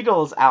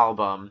Beatles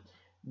album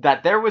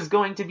that there was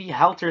going to be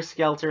Helter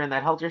Skelter, and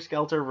that Helter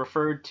Skelter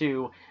referred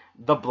to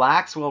the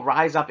blacks will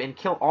rise up and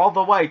kill all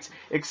the whites.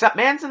 Except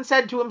Manson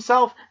said to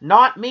himself,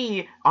 "Not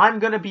me. I'm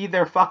gonna be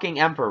their fucking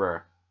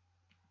emperor."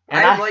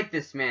 And I like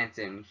this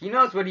Manson. He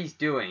knows what he's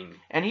doing.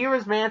 And here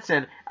is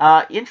Manson.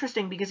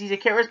 Interesting because he's a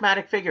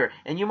charismatic figure,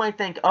 and you might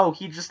think, oh,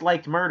 he just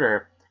liked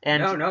murder.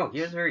 And no,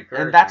 he was very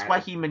charismatic. And that's why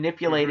he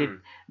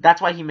manipulated.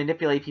 That's why he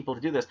manipulated people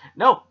to do this.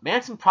 No,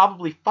 Manson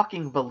probably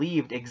fucking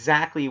believed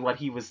exactly what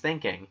he was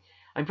thinking.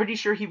 I'm pretty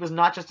sure he was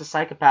not just a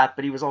psychopath,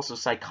 but he was also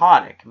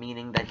psychotic,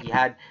 meaning that he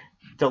had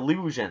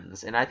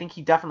delusions, and I think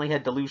he definitely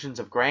had delusions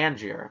of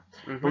grandeur,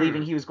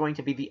 believing he was going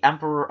to be the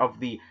emperor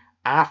of the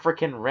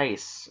African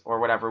race,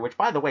 or whatever, which,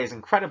 by the way, is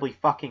incredibly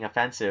fucking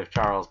offensive,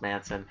 Charles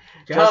Manson.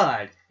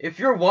 God, if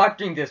you're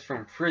watching this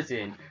from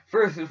prison,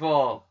 first of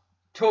all,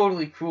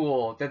 totally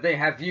cool that they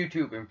have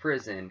YouTube in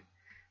prison.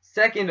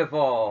 Second of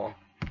all,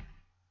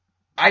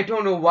 I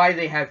don't know why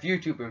they have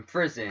YouTube in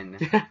prison.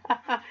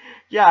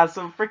 Yeah,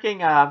 so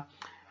freaking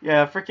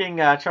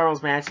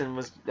Charles Manson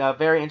was a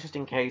very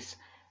interesting case.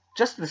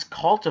 Just this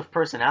cult of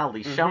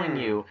personality showing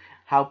you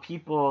how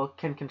people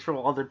can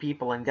control other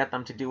people and get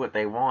them to do what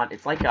they want.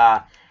 It's like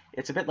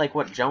it's a bit like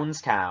what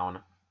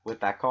Jonestown with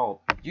that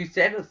cult. You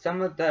said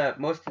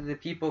most of the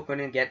people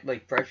couldn't get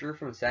like pressure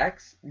from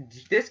sex.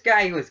 This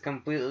guy was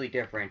completely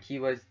different. He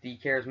was the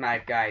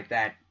charismatic guy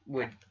that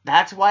would.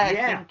 That's why I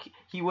think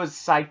he was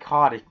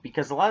psychotic,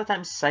 because a lot of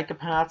times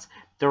psychopaths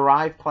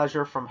derive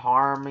pleasure from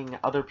harming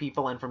other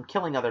people and from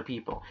killing other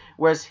people.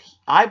 Whereas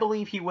I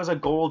believe he was a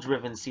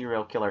goal-driven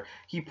serial killer.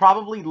 He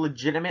probably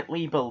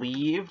legitimately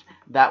believed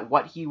that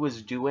what he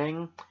was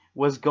doing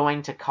was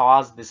going to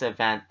cause this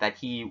event that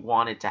he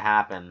wanted to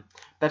happen.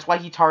 That's why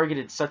he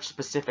targeted such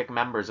specific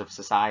members of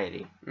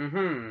society.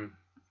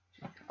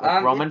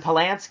 Like Roman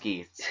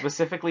Polanski,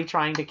 specifically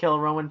trying to kill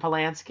Roman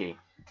Polanski.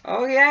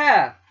 Oh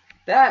yeah,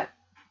 that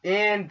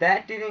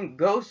didn't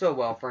go so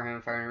well for him,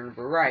 if I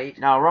remember right.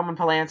 No, Roman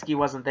Polanski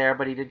wasn't there,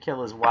 but he did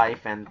kill his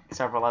wife and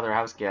several other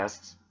house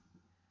guests.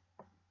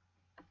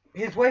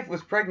 His wife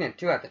was pregnant,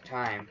 too, at the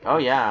time. Oh,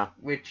 yeah.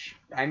 Which,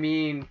 I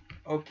mean,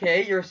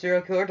 okay, you're a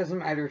serial killer, doesn't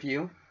matter to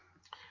you.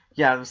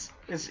 Yeah,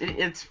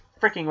 it's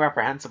freaking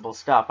reprehensible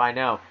stuff, I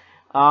know.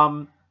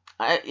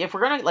 If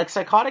we're gonna,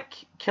 psychotic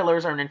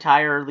killers are an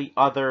entirely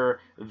other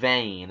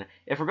vein.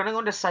 If we're gonna go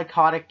into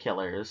psychotic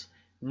killers,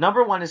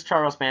 number one is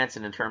Charles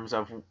Manson in terms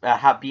of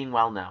being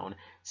well known.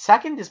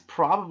 Second is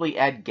probably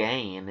Ed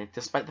Gein,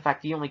 despite the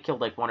fact he only killed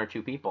like 1 or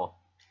 2 people.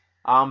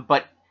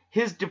 But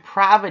his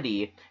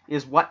depravity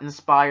is what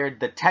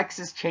inspired the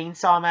Texas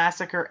Chainsaw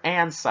Massacre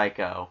and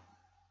Psycho.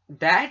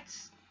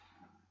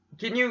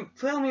 Can you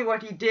tell me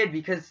what he did?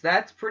 Because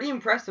that's pretty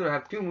impressive to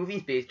have 2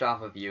 movies based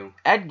off of you.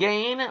 Ed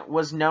Gein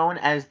was known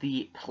as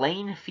the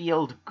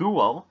Plainfield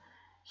Ghoul.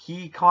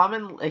 He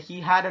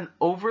had an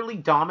overly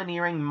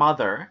domineering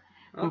mother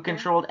who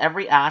controlled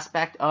every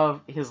aspect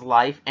of his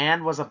life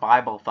and was a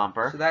Bible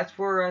thumper. So that's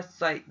where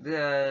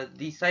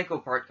the psycho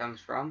part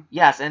comes from.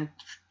 Yes, and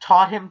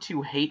taught him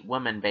to hate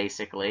women,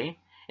 basically,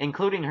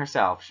 including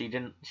herself. She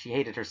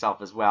hated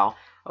herself as well.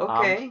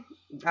 Okay.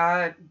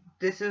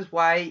 This is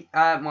why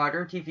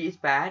modern TV is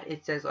bad.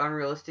 It says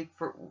unrealistic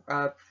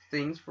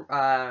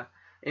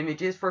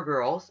images for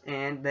girls,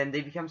 and then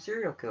they become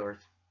serial killers.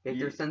 Make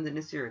their sons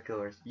into serial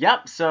killers.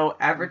 Yep, so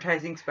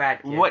advertising's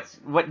bad, kids.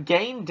 What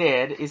Gein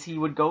did is he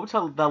would go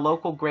to the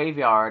local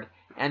graveyard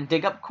and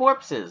dig up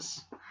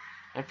corpses.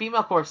 And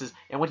female corpses.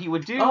 And what he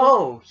would do...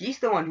 Oh, he's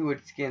the one who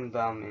would skin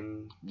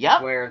them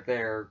and wear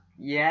their...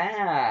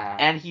 Yeah.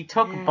 And he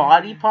took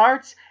body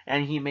parts,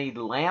 and he made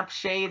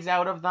lampshades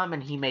out of them,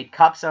 and he made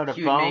cups out of bones.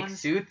 He would make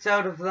suits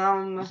out of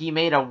them. He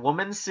made a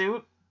woman's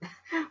suit.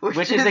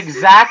 Which is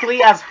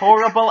exactly as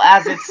horrible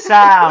as it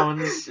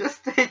sounds.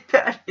 Just take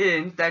that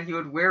in, that he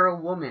would wear a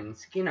woman's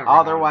skin around.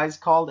 Otherwise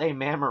called a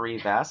mammary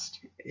vest.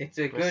 It's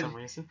a good... some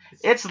reason.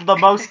 It's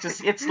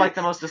like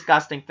the most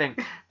disgusting thing.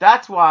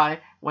 That's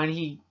why when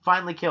he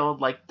finally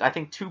killed, I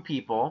think 2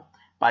 people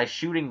by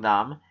shooting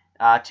them,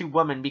 2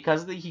 women,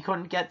 because he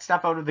couldn't get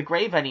stuff out of the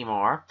grave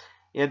anymore.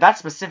 Yeah, that's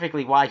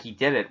specifically why he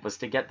did it, was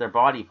to get their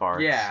body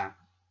parts. Yeah.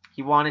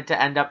 He wanted to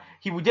end up...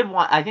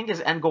 I think his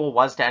end goal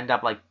was to end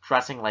up,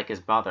 dressing like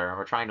his mother,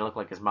 or trying to look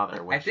like his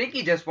mother. I think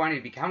he just wanted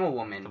to become a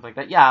woman. Something like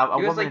that. Yeah, a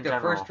woman in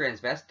general. He was, the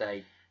first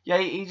transvestite. Yeah,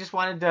 he just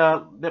wanted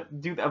to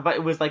do that, but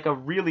it was, a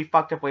really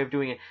fucked up way of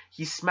doing it.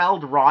 He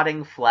smelled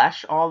rotting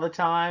flesh all the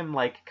time,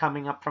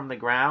 coming up from the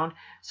ground.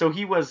 So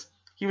he was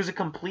a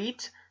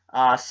complete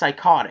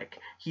psychotic.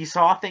 He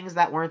saw things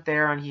that weren't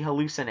there, and he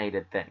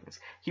hallucinated things.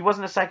 He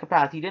wasn't a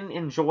psychopath. He didn't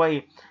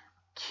enjoy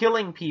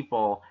killing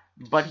people,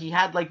 but he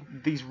had like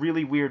these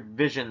really weird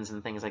visions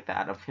and things like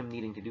that of him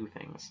needing to do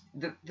things.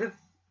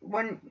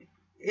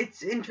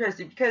 It's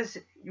interesting because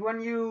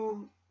when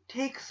you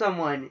take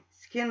someone,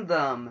 skin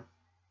them,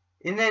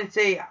 and then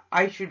say,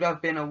 I should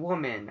have been a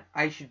woman,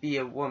 I should be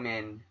a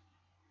woman,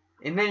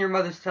 and then your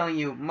mother's telling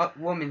you,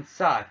 women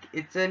suck,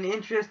 it's an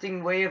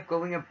interesting way of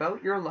going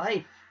about your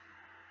life.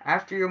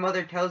 After your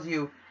mother tells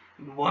you,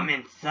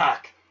 women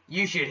suck,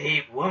 you should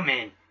hate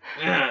women,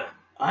 ugh,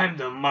 I'm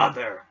the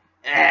mother,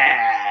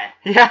 ah.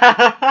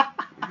 Yeah.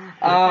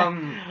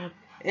 And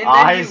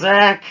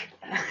Isaac!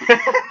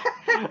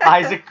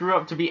 Isaac grew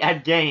up to be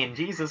Ed Gein.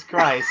 Jesus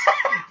Christ.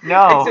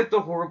 No. Except the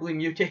horribly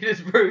mutated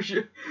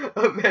version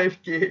of Ed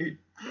Gein.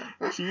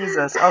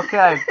 Jesus.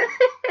 Okay.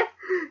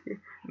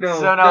 No,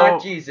 So,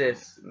 not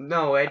Jesus.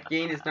 No, Ed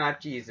Gein is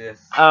not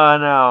Jesus. Oh,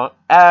 no.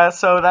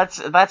 So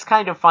that's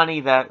kind of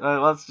funny that,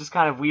 that's just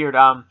kind of weird.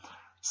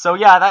 So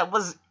yeah, that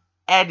was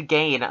Ed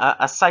Gein,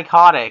 a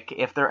psychotic,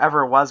 if there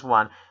ever was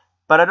one.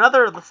 But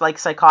another, like,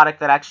 psychotic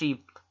that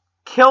actually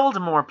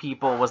killed more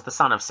people was the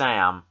Son of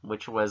Sam,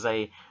 which was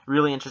a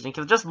really interesting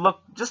kill. Just look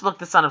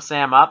the Son of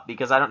Sam up,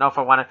 because I don't know if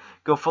I want to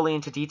go fully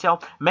into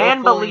detail.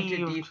 Man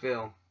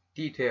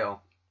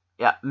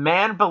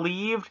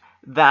believed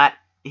that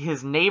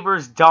his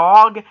neighbor's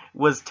dog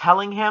was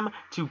telling him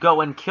to go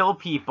and kill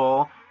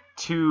people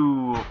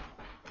to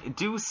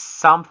do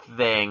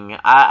something.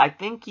 I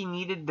think he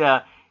needed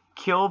to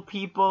kill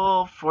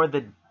people for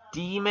the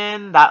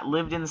demon that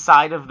lived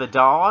inside of the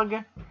dog.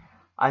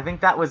 I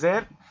think that was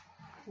it.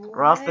 What?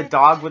 Or else the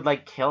dog would,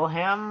 like, kill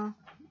him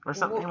or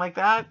something like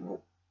that.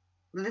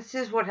 This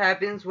is what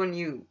happens when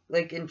you,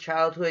 like, in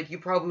childhood, you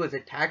probably was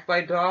attacked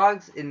by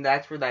dogs, and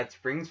that's where that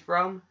springs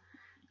from.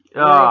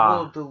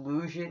 Horrible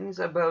delusions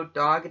about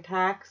dog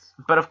attacks.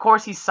 But of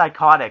course he's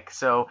psychotic,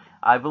 so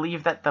I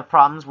believe that the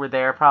problems were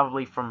there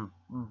probably from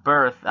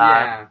birth.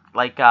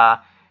 Like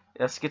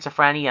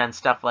schizophrenia and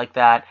stuff like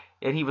that.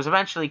 And he was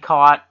eventually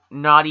caught,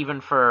 not even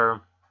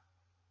for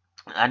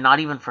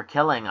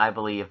killing, I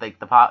believe. Like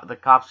the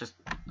cops just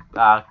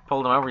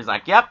pulled him over. He's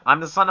like, "Yep,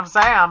 I'm the Son of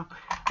Sam.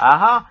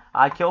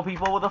 I kill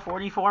people with a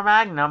 .44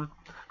 Magnum."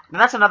 And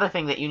that's another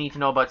thing that you need to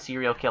know about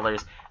serial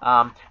killers.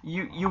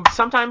 You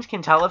sometimes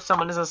can tell if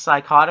someone is a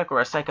psychotic or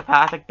a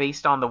psychopathic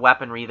based on the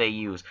weaponry they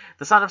use.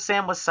 The Son of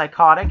Sam was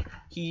psychotic.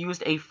 He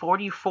used a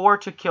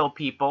 .44 to kill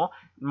people.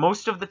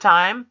 Most of the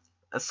time,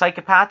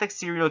 psychopathic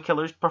serial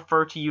killers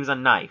prefer to use a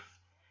knife.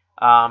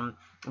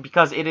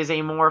 Because it is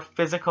a more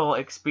physical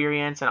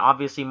experience and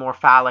obviously more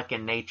phallic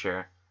in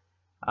nature.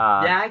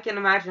 Yeah, I can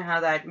imagine how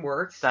that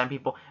works.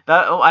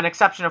 An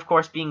exception, of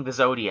course, being the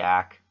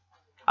Zodiac.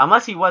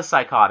 Unless he was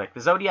psychotic. The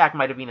Zodiac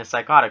might have been a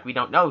psychotic. We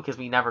don't know because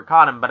we never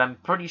caught him, but I'm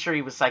pretty sure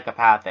he was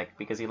psychopathic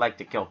because he liked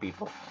to kill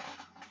people.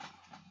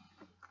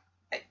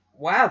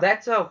 Wow,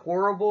 that's a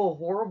horrible,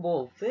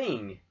 horrible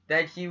thing.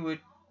 That a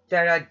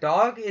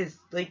dog is,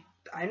 like,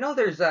 I know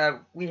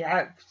we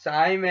have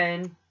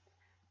Simon.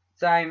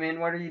 Simon,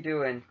 what are you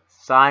doing?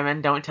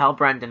 Simon, don't tell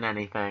Brendan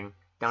anything.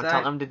 Don't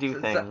tell him to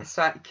do things.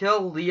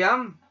 Kill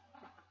Liam?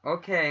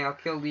 Okay, I'll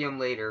kill Liam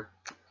later.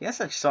 He has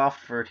such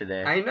soft fur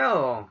today. I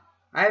know.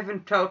 I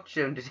haven't touched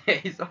him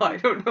today, so I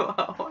don't know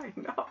how I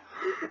know.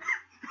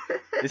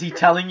 Is he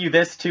telling you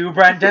this too,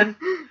 Brendan?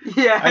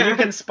 Yeah. Are you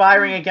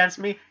conspiring against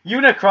me?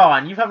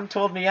 Unicron, you haven't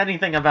told me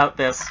anything about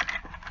this.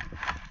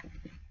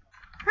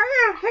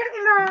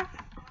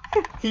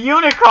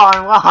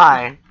 Unicron,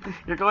 why?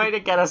 You're going to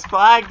get us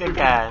flagged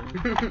again.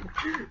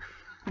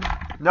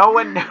 No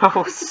one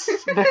knows.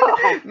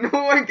 No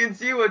one can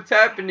see what's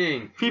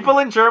happening. People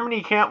in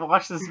Germany can't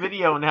watch this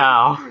video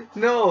now.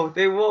 No,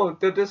 they won't.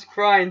 They'll just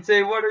cry and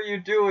say, "What are you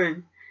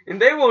doing?"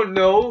 And they won't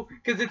know,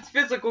 because it's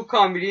physical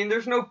comedy, and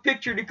there's no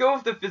picture to go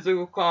with the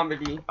physical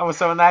comedy. Oh,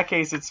 so in that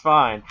case, it's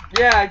fine.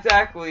 Yeah,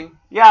 exactly.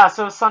 Yeah,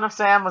 so Son of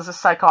Sam was a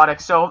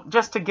psychotic. So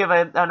just to give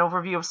an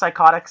overview of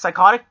psychotic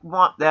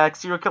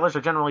serial killers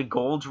are generally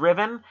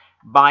goal-driven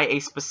by a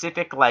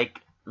specific,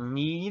 like,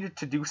 need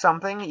to do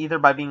something, either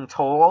by being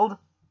told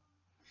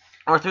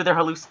or through their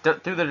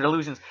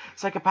delusions.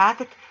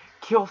 Psychopathic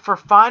kill for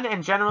fun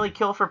and generally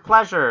kill for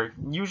pleasure,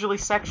 usually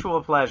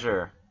sexual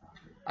pleasure.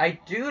 I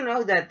do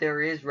know that there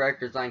is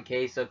records on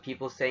case of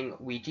people saying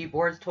Ouija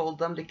boards told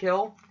them to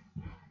kill.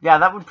 Yeah,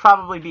 that would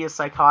probably be a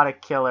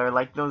psychotic killer,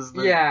 like those...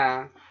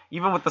 Yeah.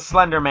 Even with the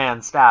Slender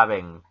Man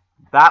stabbing,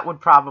 that would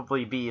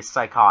probably be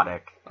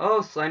psychotic.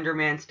 Oh, Slender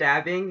Man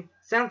stabbing?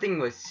 Something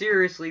was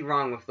seriously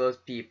wrong with those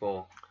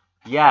people.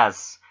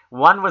 Yes.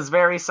 One was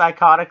very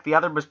psychotic, the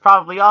other was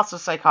probably also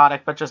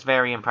psychotic, but just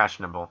very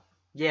impressionable.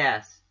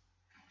 Yes.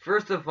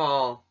 First of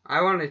all,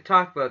 I want to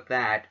talk about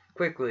that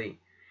quickly.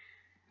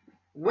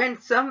 When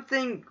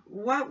something...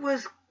 What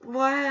was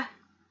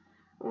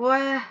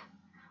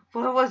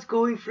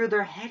going through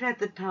their head at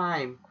the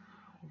time?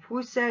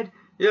 Who said,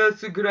 "Yeah,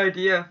 it's a good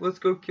idea, let's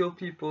go kill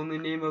people in the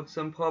name of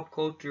some pop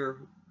culture"?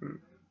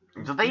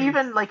 Do they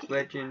even, like,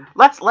 legend?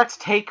 Let's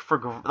take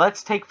for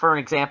an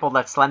example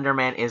that Slender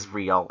Man is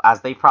real, as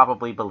they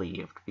probably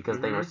believed, because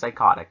they were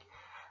psychotic.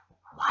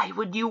 Why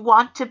would you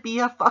want to be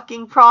a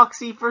fucking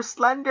proxy for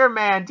Slender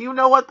Man? Do you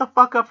know what the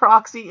fuck a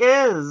proxy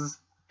is?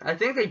 I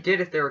think they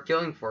did if they were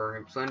killing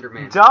for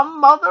Slenderman.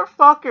 Dumb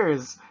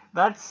motherfuckers.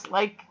 That's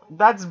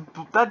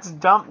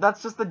dumb.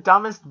 That's just the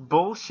dumbest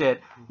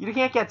bullshit. You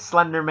can't get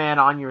Slender Man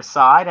on your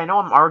side. I know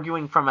I'm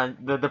arguing from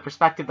the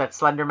perspective that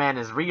Slender Man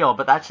is real,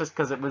 but that's just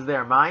because it was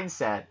their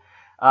mindset.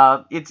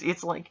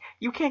 It's like,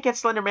 you can't get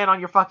Slender Man on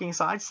your fucking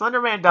side.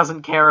 Slender Man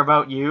doesn't care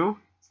about you.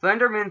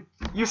 Slenderman...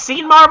 You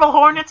seen Marble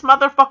Hornets,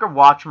 motherfucker?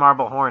 Watch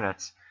Marble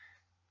Hornets.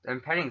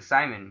 I'm petting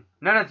Simon.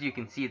 None of you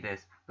can see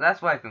this, but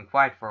that's why I've been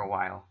quiet for a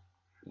while.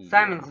 Yeah.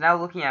 Simon's now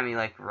looking at me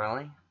like,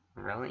 really?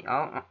 Really?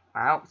 Oh,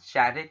 out,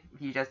 shattered.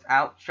 You just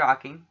out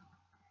shocking.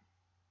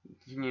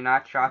 Can you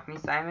not shock me,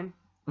 Simon?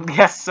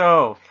 Yes,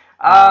 so.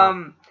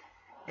 And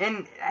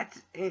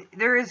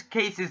there is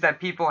cases that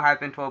people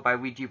have been told by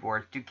Ouija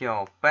boards to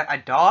kill, but a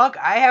dog?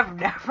 I have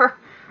never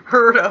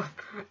heard of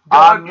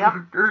dog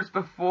murders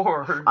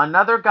before.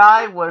 Another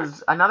guy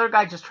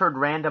just heard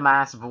random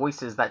ass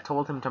voices that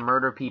told him to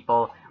murder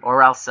people,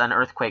 or else an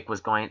earthquake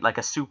was like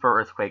a super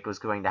earthquake was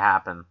going to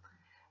happen.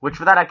 Which,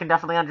 for that, I can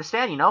definitely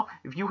understand, you know?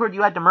 If you heard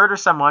you had to murder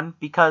someone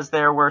because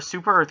there were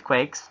super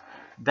earthquakes,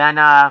 then,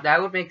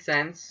 that would make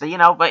sense. You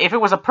know, but if it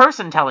was a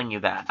person telling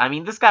you that, I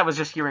mean, this guy was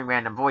just hearing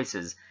random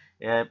voices.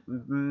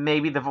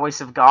 Maybe the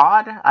voice of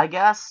God, I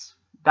guess?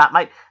 That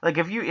might, like,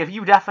 if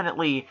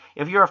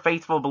you're a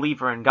faithful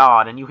believer in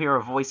God, and you hear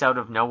a voice out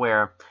of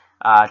nowhere,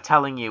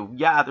 telling you,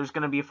 yeah, there's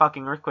gonna be a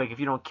fucking earthquake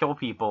if you don't kill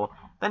people,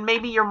 then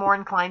maybe you're more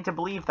inclined to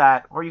believe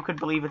that, or you could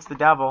believe it's the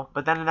devil.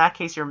 But then in that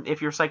case,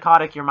 if you're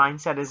psychotic, your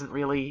mindset isn't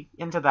really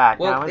into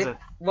that, now, is it?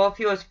 Well, if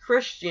he was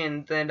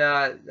Christian, then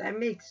that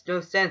makes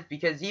no sense,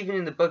 because even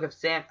in the book of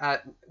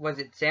was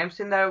it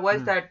Samson that it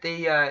was that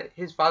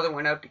his father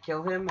went out to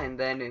kill him, and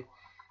then...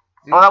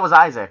 Oh, that was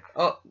Isaac.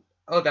 Oh,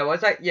 that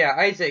was yeah,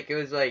 Isaac. It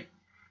was like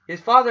his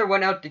father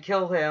went out to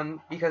kill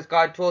him because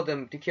God told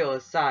him to kill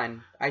his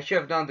son. I should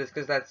have known this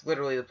because that's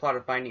literally the plot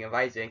of Binding of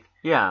Isaac.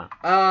 Yeah.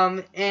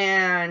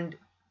 And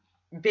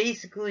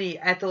basically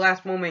at the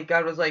last moment,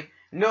 God was like,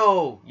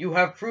 "No, you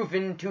have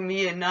proven to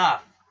me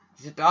enough.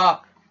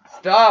 Stop.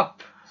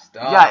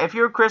 Yeah, if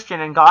you're a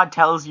Christian and God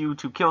tells you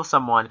to kill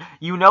someone,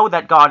 you know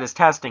that God is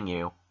testing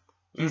you.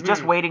 He's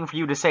just waiting for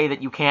you to say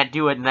that you can't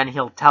do it, and then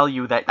he'll tell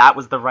you that that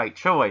was the right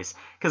choice.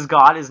 Because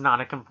God is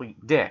not a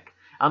complete dick.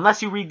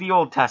 Unless you read the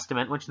Old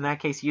Testament, which in that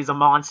case he is a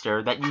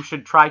monster that you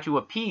should try to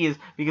appease,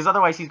 because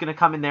otherwise he's going to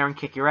come in there and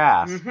kick your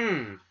ass.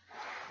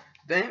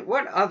 Then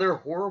what other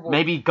horrible...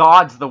 Maybe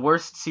God's the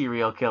worst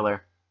serial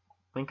killer.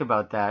 Think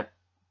about that.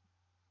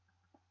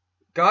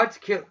 God's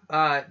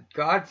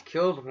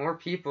killed more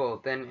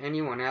people than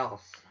anyone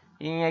else.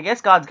 Yeah, I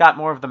guess God's got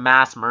more of the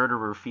mass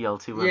murderer feel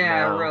to him.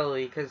 Yeah, though.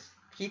 really, because...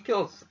 he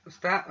kills...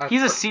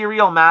 he's a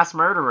serial mass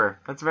murderer.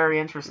 That's very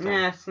interesting.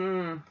 Yes,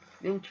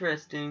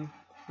 interesting.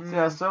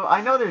 Yeah, so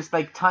I know there's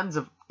like tons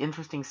of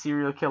interesting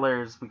serial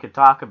killers we could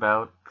talk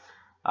about.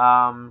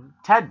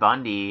 Ted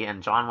Bundy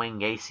and John Wayne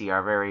Gacy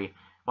are very...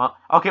 Well,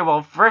 okay,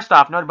 well, first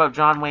off, note about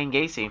John Wayne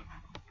Gacy.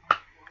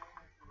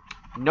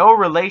 No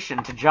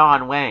relation to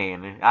John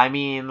Wayne. I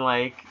mean,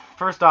 like,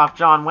 first off,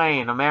 John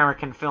Wayne,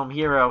 American film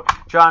hero.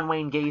 John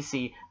Wayne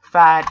Gacy,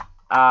 fat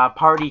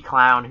party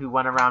clown who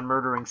went around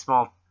murdering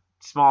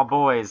small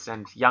boys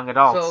and young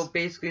adults. So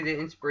basically the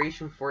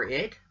inspiration for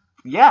it?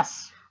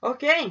 Yes.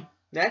 Okay.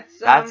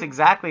 That's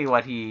exactly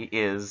what he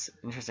is,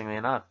 interestingly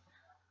enough.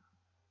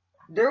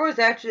 There was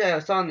actually, I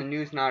saw on the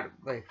news it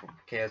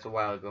was a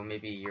while ago,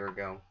 maybe a year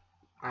ago.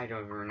 I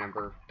don't even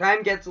remember.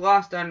 Time gets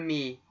lost on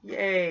me.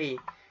 Yay.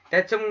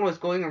 That someone was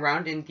going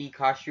around in the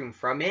costume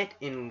from it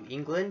in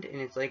England,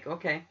 and it's like,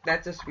 okay,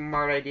 that's a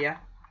smart idea.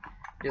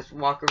 Just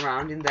walk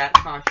around in that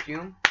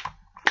costume.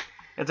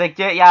 It's like,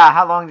 yeah,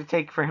 how long did it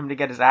take for him to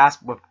get his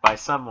ass whooped by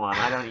someone?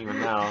 I don't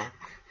even know.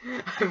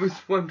 I was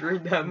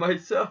wondering that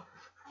myself.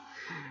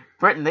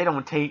 Britain, they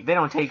don't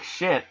take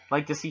shit.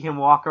 Like to see him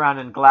walk around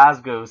in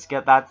Glasgow,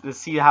 to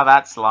see how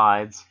that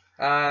slides.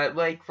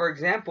 Like, for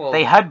example...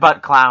 They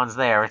headbutt clowns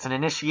there. It's an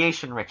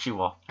initiation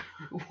ritual.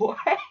 What?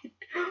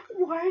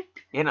 What?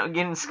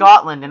 In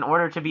Scotland, in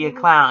order to be a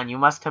clown, you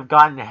must have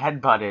gotten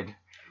headbutted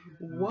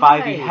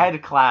by the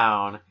head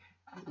clown.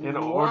 In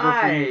order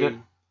for you to...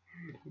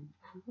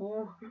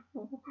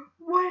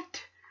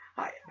 What?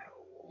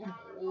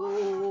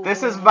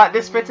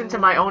 This fits into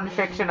my own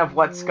fiction of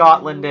what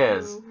Scotland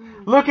is.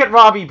 Look at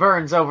Robbie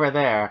Burns over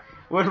there.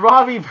 Would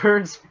Robbie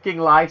Burns fucking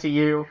lie to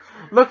you?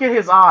 Look at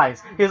his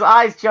eyes. His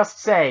eyes just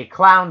say,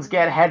 clowns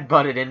get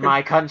headbutted in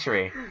my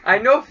country. I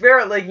know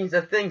ferret legging's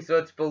a thing, so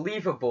it's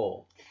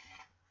believable.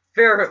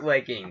 Ferret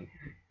legging.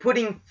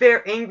 Putting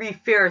angry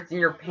ferrets in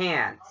your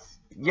pants.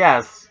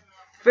 Yes.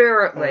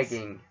 Ferret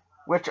legging.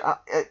 Which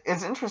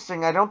is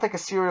interesting. I don't think a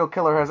serial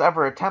killer has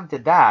ever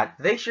attempted that.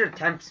 They should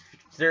attempt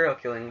serial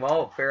killing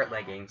while ferret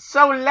legging.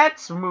 So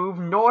let's move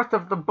north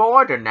of the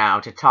border now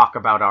to talk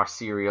about our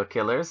serial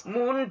killers.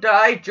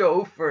 Moondai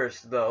Joe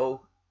first,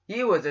 though.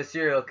 He was a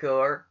serial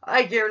killer.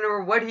 I can't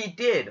remember what he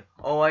did.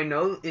 All I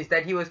know is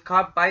that he was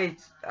caught by,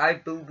 I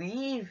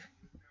believe,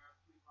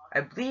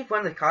 I believe one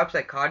of the cops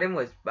that caught him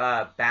was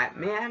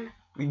Batman.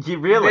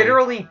 Really?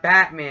 Literally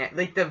Batman.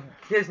 Like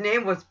his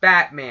name was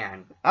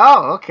Batman.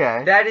 Oh,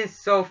 okay. That is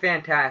so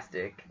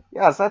fantastic.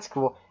 Yes, that's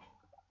cool.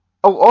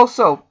 Oh,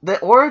 also, the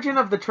origin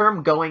of the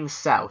term going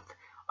south.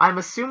 I'm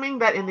assuming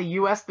that in the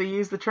US they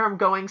use the term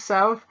going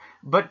south,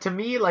 but to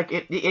me, like,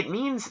 it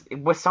means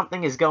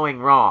something is going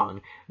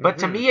wrong. But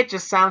to me, it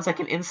just sounds like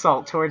an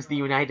insult towards the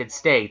United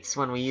States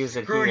when we use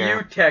it Screw here.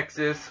 you,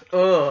 Texas.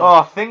 Ugh.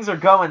 Oh, things are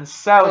going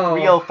south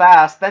real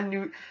fast.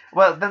 Then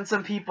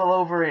some people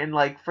over in,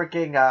 like,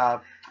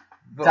 freaking,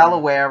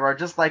 Delaware are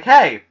just like,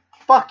 hey,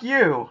 fuck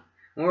you.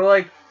 We're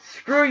like,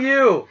 screw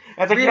you.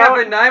 Like, we have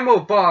Nanaimo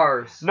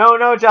bars.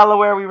 No,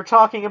 Delaware, we were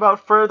talking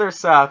about further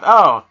south.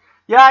 Oh.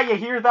 Yeah, you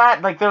hear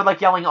that? Like, they're,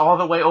 like, yelling all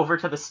the way over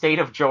to the state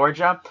of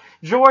Georgia.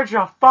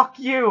 Georgia, fuck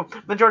you!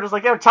 Then Georgia's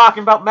like, they're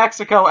talking about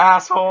Mexico,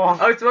 asshole!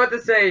 I was about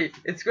to say,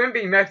 it's going to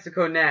be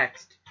Mexico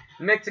next.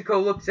 Mexico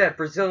looks at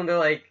Brazil and they're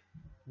like,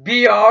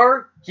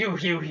 BR?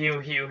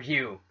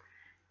 Hew.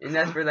 And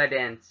that's where that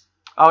ends.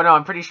 Oh, no,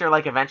 I'm pretty sure,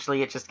 like,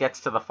 eventually it just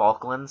gets to the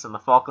Falklands, and the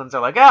Falklands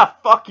are like, ah,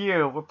 fuck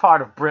you, we're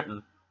part of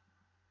Britain.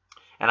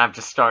 And I've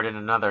just started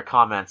another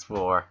comments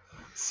war.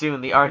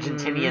 Soon the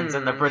Argentinians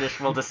and the British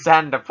will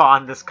descend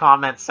upon this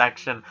comment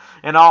section,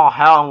 and all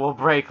hell will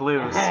break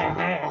loose.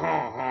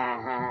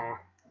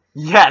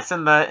 Yes,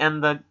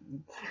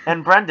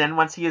 and Brendan,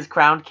 once he is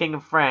crowned King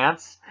of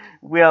France,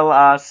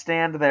 will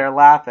stand there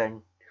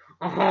laughing.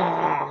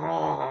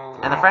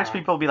 And the French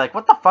people will be like,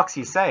 what the fuck's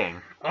he saying?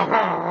 Is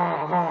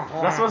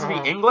that supposed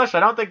to be English? I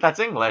don't think that's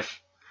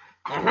English.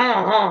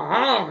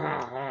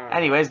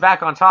 Anyways,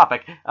 back on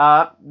topic.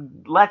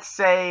 Let's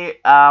say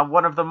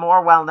one of the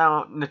more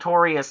well-known,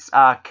 notorious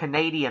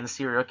Canadian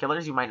serial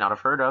killers you might not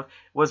have heard of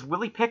was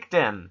Willie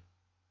Pickton.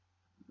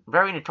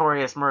 Very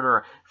notorious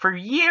murderer. For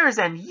years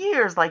and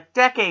years, like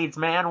decades,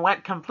 man,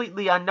 went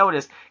completely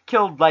unnoticed.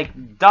 Killed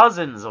like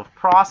dozens of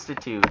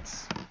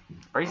prostitutes.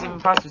 Or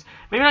even prostitutes.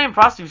 Maybe not even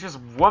prostitutes, just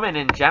women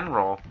in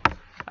general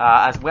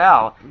as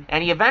well.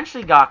 And he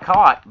eventually got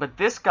caught, but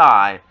this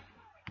guy...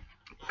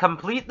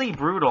 completely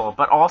brutal,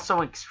 but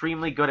also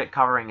extremely good at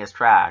covering his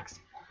tracks.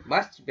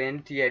 Must have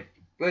been to get...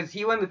 Was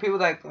he one of the people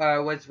that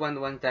was one of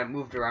the ones that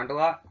moved around a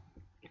lot?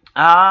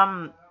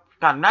 God,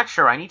 I'm not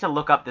sure. I need to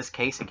look up this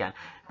case again.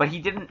 But he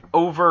didn't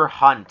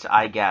overhunt,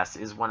 I guess,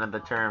 is one of the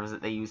terms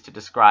that they use to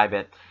describe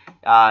it.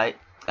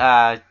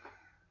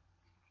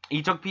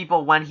 He took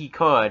people when he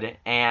could,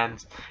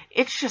 and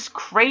it's just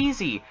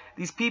crazy.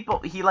 These people,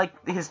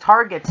 his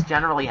targets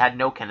generally had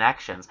no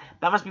connections.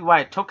 That must be why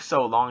it took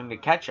so long to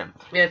catch him.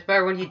 Yeah, it's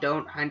better when you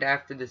don't hunt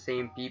after the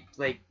same people,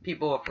 like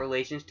people with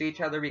relations to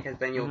each other, because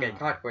then you'll get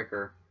caught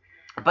quicker.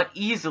 But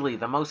easily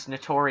the most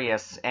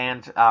notorious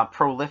and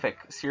prolific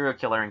serial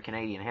killer in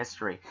Canadian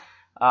history.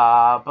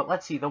 But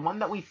let's see, the one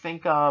that we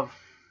think of,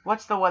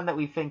 what's the one that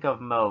we think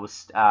of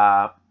most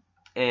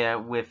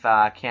with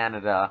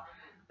Canada?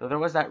 Though there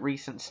was that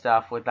recent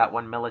stuff with that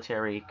one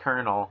military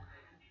colonel.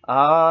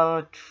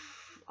 What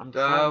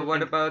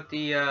about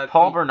the...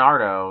 Paul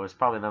Bernardo is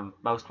probably the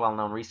most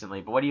well-known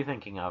recently, but what are you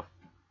thinking of?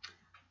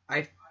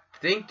 I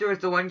think there was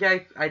the one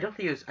guy, I think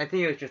he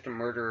was just a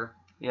murderer.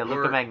 Yeah,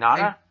 Luca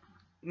Magnotta?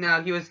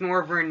 No, he was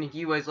Northern,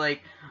 he was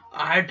like,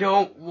 I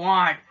don't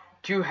want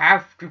to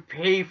have to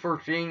pay for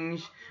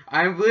things.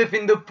 I live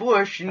in the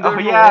bush in the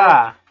north.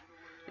 Yeah!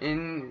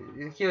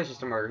 And he was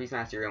just a murderer, he's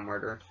not a serial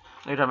murderer.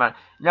 What are you talking about?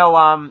 No,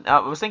 I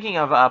was thinking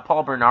of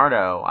Paul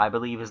Bernardo, I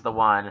believe is the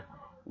one,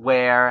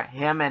 where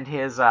him and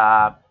his,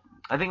 I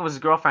think it was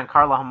his girlfriend,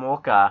 Carla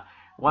Homolka,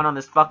 went on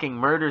this fucking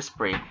murder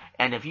spree.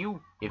 And if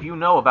you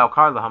know about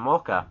Carla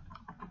Homolka,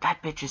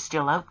 that bitch is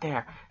still out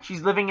there.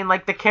 She's living in,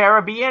 like, the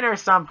Caribbean or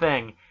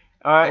something.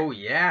 Oh,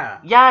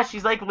 yeah. Yeah,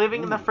 she's, like,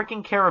 living in the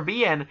freaking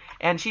Caribbean,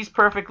 and she's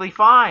perfectly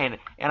fine.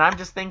 And I'm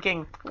just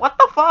thinking, what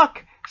the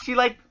fuck?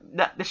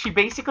 She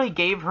basically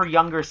gave her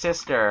younger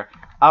sister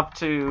up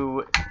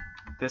to...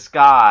 this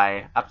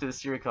guy, up to the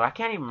serial killer. I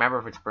can't even remember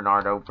if it's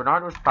Bernardo.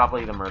 Bernardo's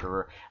probably the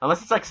murderer.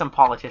 Unless it's like some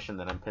politician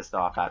that I'm pissed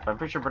off at. But I'm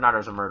pretty sure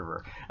Bernardo's a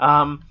murderer.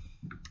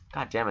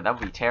 God damn it, that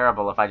would be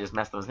terrible if I just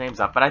messed those names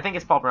up. But I think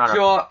it's Paul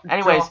Bernardo.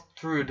 Anyways,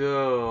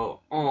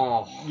 Trudeau.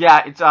 Oh.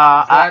 Yeah, it's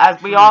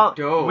as we all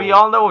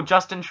Trudeau. know,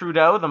 Justin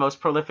Trudeau, the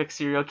most prolific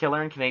serial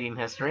killer in Canadian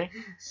history.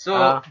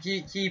 So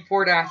he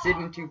poured acid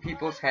into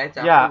people's heads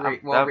after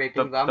while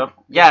raping them.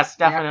 Yes,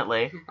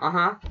 definitely.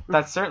 Yeah.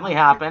 That certainly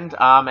happened.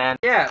 And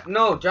yeah,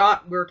 no,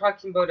 John, we were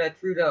talking about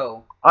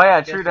Trudeau. Oh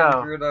yeah,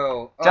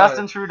 Trudeau.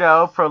 Justin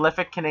Trudeau,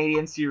 prolific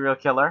Canadian serial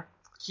killer.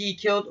 He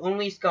killed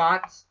only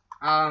Scots.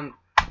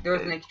 There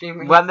was an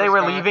extreme when they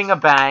were leaving a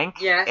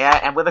bank, yes.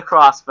 And with a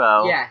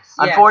crossbow. Yes.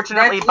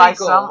 Unfortunately, by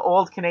some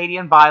old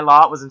Canadian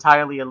bylaw, it was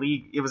entirely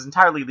illegal. It was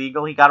entirely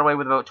legal. He got away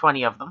with about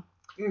 20 of them.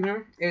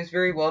 It was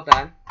very well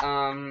done.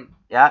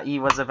 Yeah, he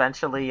was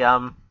eventually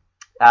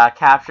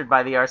captured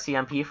by the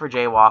RCMP for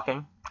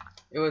jaywalking.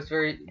 It was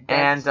very.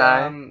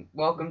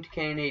 Welcome to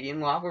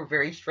Canadian law. We're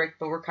very strict,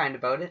 but we're kind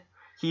about it.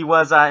 He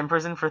was in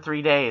prison for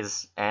 3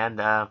 days,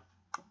 and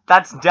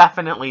That's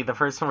definitely the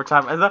person we're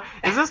talking about.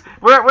 Is this?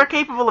 We're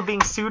capable of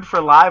being sued for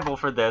libel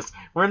for this.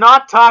 We're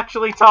not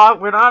actually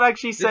We're not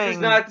actually saying. This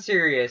is not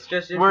serious.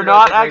 We're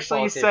not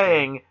actually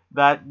saying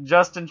that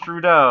Justin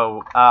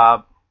Trudeau,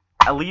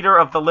 a leader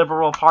of the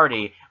Liberal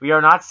Party, we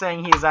are not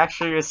saying he is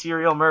actually a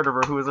serial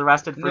murderer who was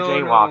arrested for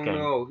jaywalking.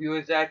 No, he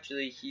was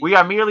actually... We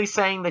are merely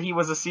saying that he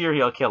was a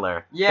serial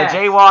killer. Yes. The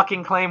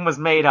jaywalking claim was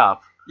made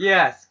up.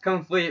 Yes,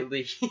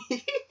 completely.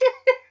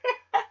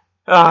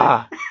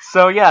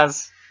 So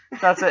yes,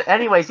 that's it.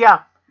 Anyways,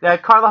 yeah,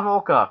 Carla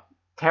Homolka,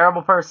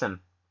 terrible person.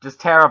 Just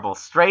terrible,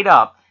 straight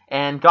up,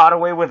 and got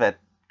away with it.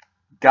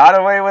 Got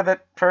away with it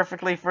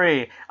perfectly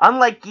free.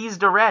 Unlike Guy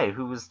DeRay,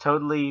 who was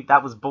totally...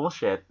 That was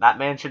bullshit. That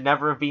man should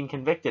never have been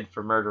convicted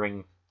for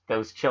murdering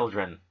those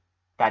children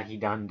that he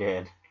done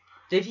did.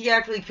 Did he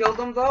actually kill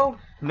them, though?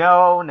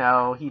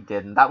 No, he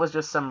didn't. That was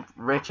just some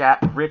rich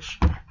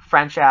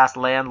French-ass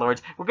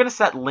landlords. We're going to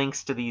set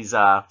links to these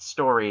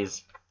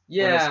stories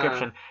in the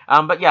description.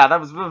 But yeah, that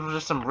was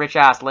just some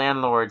rich-ass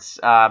landlords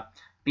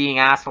being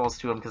assholes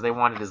to him because they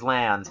wanted his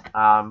land.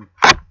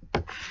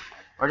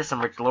 Or just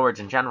some rich lords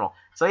in general.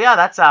 So yeah,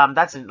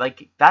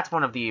 that's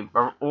one of the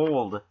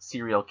old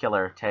serial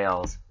killer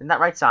tales. Isn't that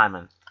right,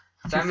 Simon?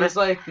 Simon's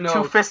like, no.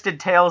 Two-fisted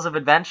tales of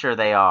adventure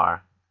they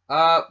are.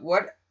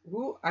 What?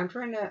 Who? I'm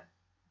trying to...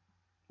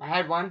 I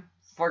had one.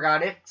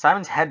 Forgot it.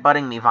 Simon's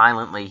headbutting me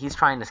violently. He's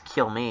trying to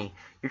kill me.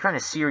 You're trying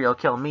to serial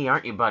kill me,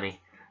 aren't you, buddy?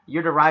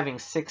 You're deriving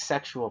sick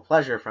sexual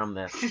pleasure from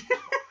this.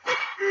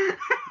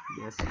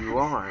 Yes, you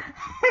are.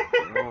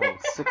 Oh,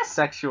 sick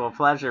sexual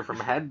pleasure from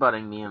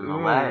headbutting me in the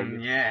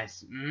leg.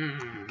 Yes.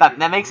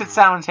 That makes it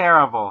sound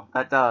terrible.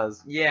 That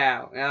does.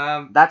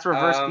 Yeah. That's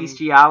reverse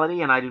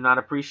bestiality, and I do not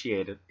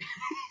appreciate it.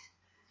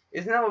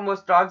 Isn't that what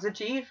most dogs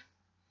achieve?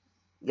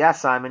 Yeah,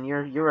 Simon,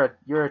 you're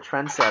a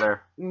trendsetter.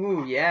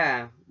 Ooh,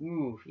 yeah.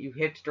 Ooh, you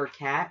hipster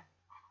cat.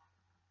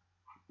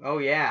 Oh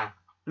yeah.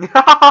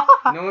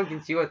 No one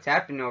can see what's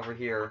happening over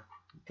here.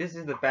 This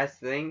is the best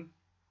thing.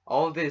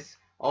 All this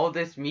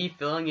me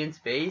filling in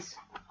space.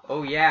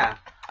 Oh yeah.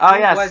 Oh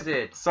yes. What was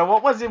it? So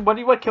what was it?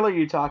 What killer are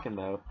you talking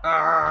about?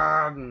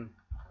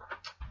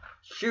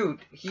 Shoot.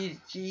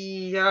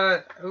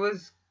 It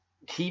was.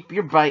 Keep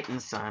your biting,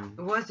 son.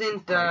 It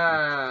wasn't.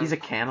 He's a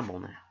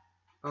cannibal now.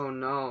 Oh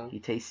no. He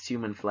tastes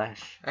human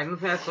flesh. I don't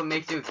think that's what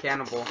makes you a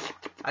cannibal.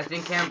 I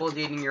think cannibal is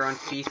eating your own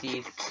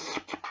species.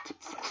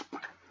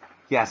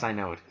 Yes, I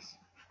know it is.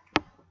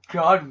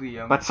 God,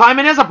 Liam. But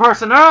Simon is a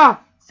person,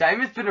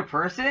 Simon's been a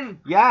person?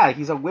 Yeah,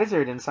 he's a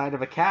wizard inside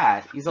of a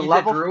cat. He's a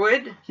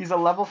druid? He's a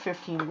level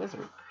 15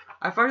 wizard.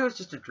 I thought he was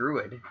just a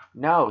druid.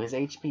 No, his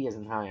HP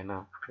isn't high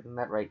enough. Isn't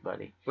that right,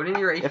 buddy? Wouldn't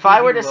your HP If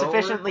I were to lower?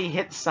 sufficiently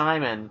hit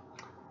Simon,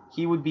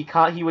 he would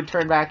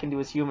turn back into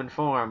his human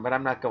form, but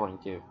I'm not going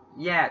to.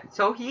 Yeah,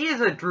 so he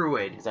is a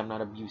druid. Because I'm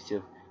not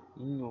abusive.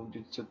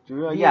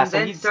 Yeah,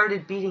 so he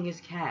started beating his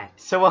cat.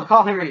 So we'll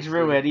call him a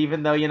druid,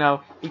 even though,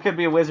 he could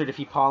be a wizard if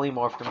he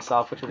polymorphed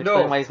himself, which would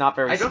explain why he's not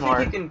very smart. I don't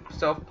think he can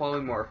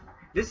self-polymorph.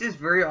 This is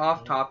very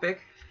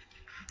off-topic.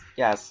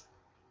 Yes.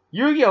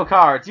 Yu-Gi-Oh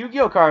cards!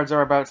 Yu-Gi-Oh cards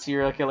are about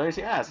serial killers,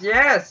 yes.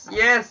 Yes!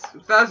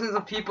 Thousands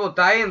of people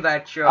die in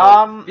that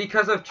show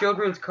because of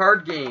children's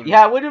card games.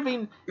 Yeah, it would have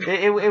been...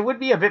 It would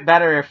be a bit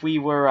better if we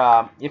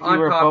were... if we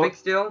were both...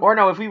 still? Or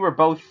no, if we were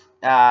both...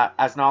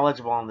 as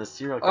knowledgeable on this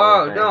serial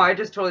killer thing. No, I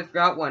just totally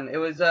forgot one. It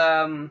was,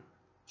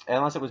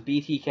 Unless it was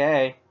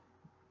BTK.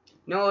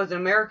 No, it was an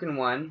American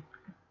one.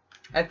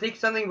 I think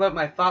something about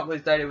my thought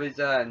was that it was,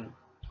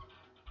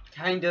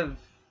 kind of...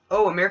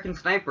 Oh, American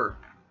Sniper.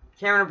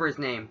 Can't remember his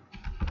name.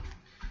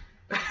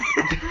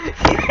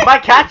 My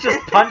cat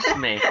just punched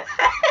me.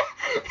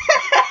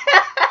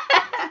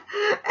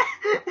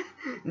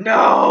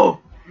 No!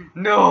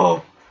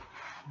 No,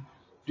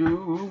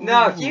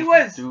 he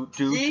was...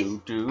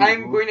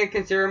 I'm going to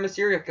consider him a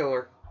serial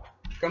killer.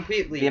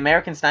 Completely. The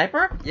American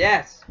Sniper?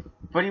 Yes.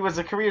 But he was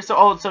a career...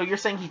 So you're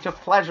saying he took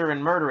pleasure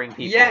in murdering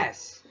people?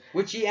 Yes.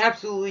 Which he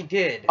absolutely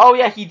did. Oh,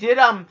 yeah, he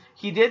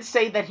did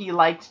say that he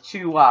liked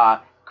to,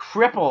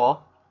 cripple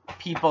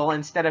people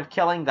instead of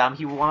killing them.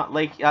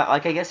 I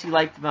guess he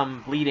liked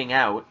them bleeding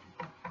out.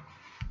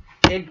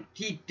 And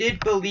he did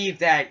believe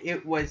that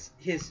it was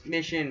his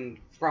mission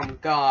from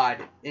God,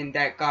 and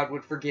that God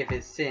would forgive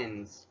his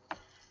sins.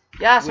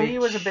 Yeah, so he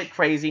was a bit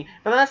crazy.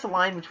 But that's the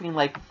line between,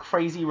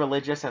 crazy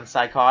religious and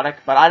psychotic,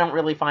 but I don't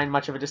really find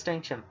much of a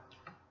distinction.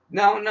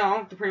 No,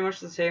 they're pretty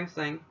much the same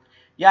thing.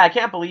 Yeah, I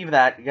can't believe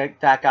that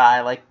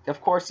guy.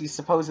 Of course, he's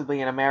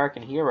supposedly an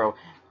American hero,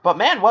 but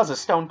man was a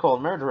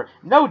stone-cold murderer.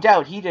 No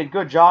doubt he did a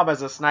good job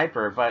as a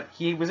sniper, but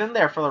he was in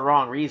there for the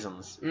wrong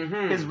reasons.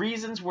 Mm-hmm. His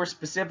reasons were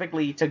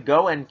specifically to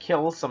go and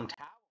kill some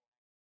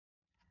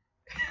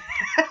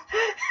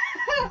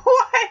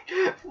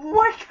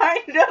What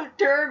kind of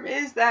term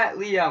is that,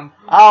 Liam?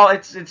 Oh,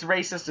 it's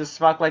racist as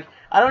fuck.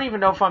 I don't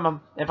even know if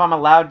I'm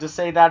allowed to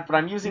say that, but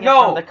I'm using it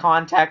from the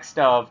context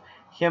of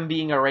him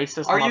being a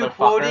racist motherfucker. Are you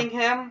quoting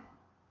him?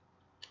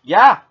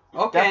 Yeah.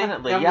 Okay.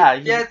 Definitely, yeah.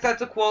 Yes,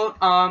 that's a quote.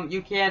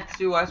 You can't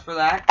sue us for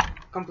that.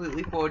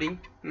 Completely quoting.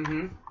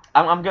 Mm-hmm.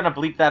 I'm gonna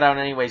bleep that out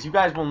anyways. You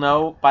guys will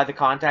know by the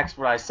context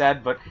what I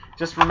said, but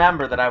just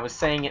remember that I was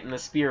saying it in the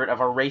spirit of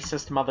a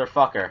racist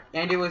motherfucker.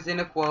 And it was in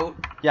a quote.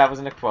 Yeah, it was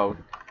in a quote.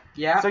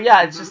 Yeah. So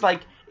yeah, it's just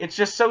like, it's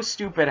just so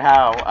stupid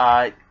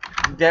how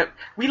that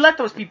we let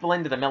those people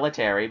into the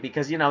military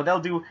because, you know, they'll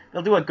do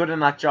a good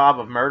enough job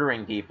of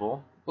murdering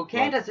people. Well,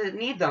 Canada doesn't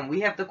need them.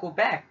 We have the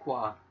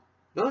Quebecois.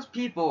 Those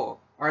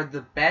people are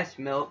the best,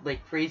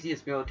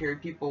 craziest military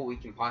people we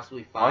can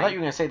possibly find. Oh, I thought you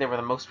were gonna say they were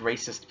the most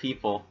racist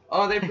people.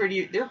 Oh, they can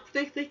be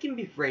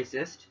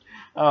racist.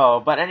 Oh,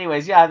 but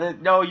anyways, yeah.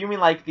 No, you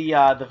mean like the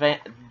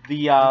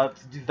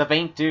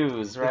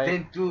Vandoos,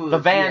 right? The The Vandoos. Yes,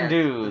 the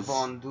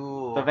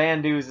Vandoos. The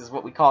Vandoos is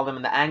what we call them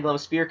in the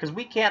Anglosphere because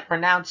we can't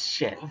pronounce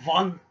shit.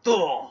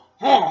 Vandoos.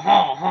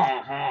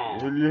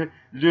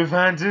 Le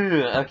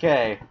Vandoo.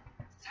 Okay.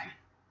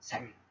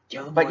 Simon,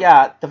 kill the But boy.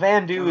 yeah, the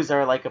Vandoos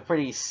are like a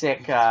pretty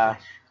sick. But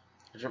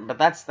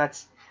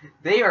that's.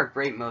 They are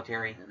great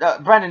military.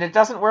 Brendan, it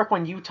doesn't work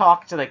when you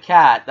talk to the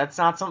cat. That's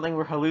not something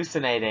we're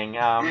hallucinating.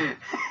 Well,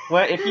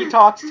 if he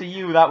talks to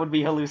you, that would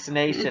be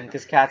hallucination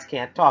because cats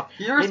can't talk.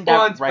 He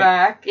responds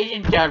back.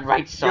 Isn't that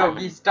right, son?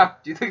 Yo, he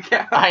stuck to the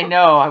cat. I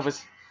know. I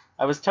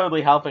was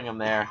totally helping him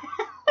there.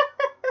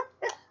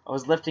 I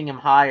was lifting him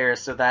higher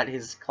so that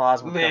his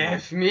claws would come.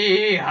 Lift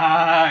me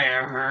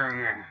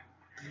higher.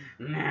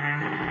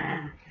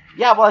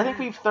 Yeah, well, I think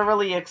we've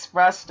thoroughly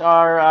expressed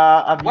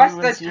our view What's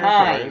and the serial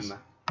time? killers.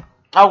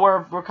 Oh,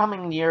 we're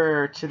coming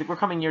near to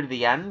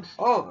the end.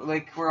 Oh,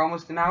 like we're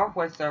almost an hour.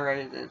 What's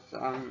alright?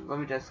 Let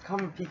me just come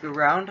and peek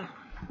around.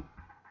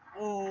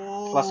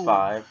 Ooh.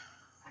 +5.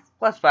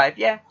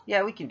 +5.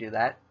 Yeah, we can do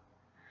that.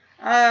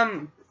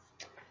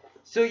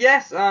 So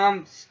yes,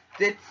 I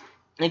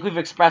think we've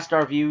expressed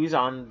our views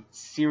on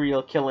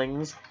serial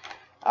killings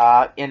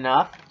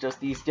enough. Just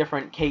these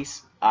different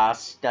case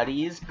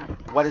studies.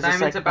 What is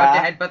Simon's a about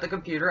psychopath? to headbutt the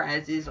computer,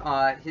 as is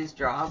his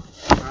job.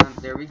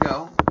 There we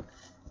go.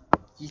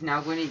 He's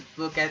now going to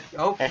look at.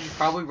 Oh, he's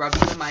probably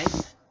rubbing the mic.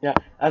 Yeah.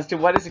 As to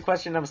what is the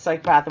question of a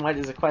psychopath and what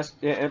is a question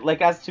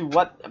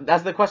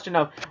as the question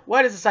of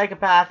what is a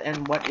psychopath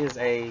and what is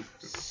a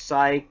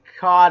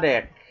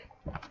psychotic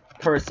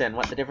person,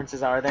 what the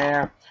differences are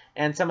there,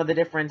 and some of the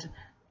different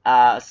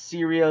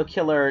serial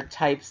killer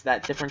types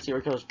that different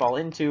serial killers fall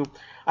into.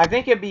 I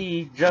think it'd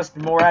be just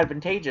more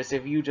advantageous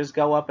if you just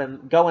go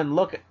and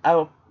look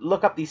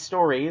up these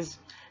stories.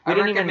 I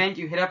recommend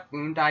you hit up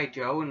Moondie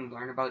Joe and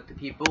learn about the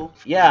people.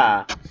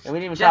 Yeah, and we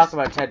didn't even talk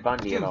about Ted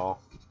Bundy at all.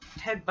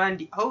 Ted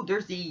Bundy. Oh,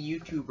 there's a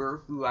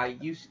YouTuber who I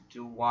used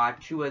to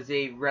watch who was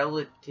a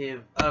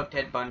relative of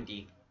Ted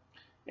Bundy.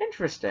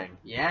 Interesting.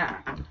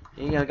 Yeah.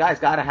 You know, the guy's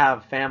got to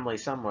have family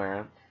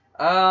somewhere.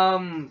 But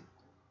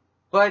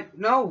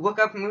no, look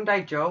up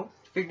Moondie Joe.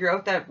 Figure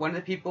out that one of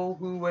the people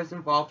who was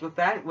involved with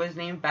that was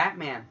named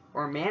Batman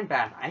or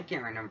Man-Bat. I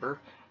can't remember.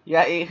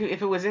 Yeah,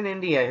 if it was in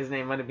India, his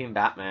name might have been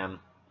Batman.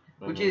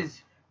 Which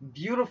is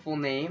beautiful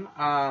name.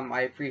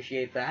 I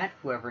appreciate that.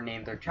 Whoever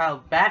named their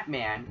child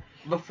Batman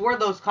before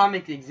those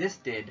comics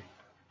existed.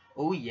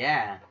 Oh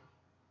yeah.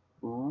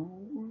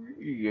 Ooh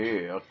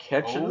yeah,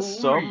 catching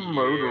some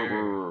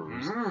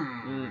murderers.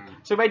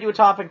 So we might do a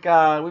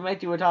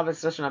topic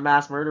session on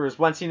mass murderers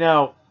once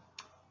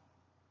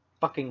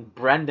fucking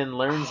Brendan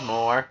learns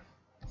more.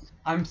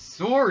 I'm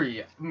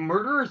sorry,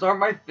 murderers aren't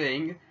my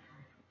thing.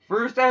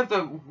 First I have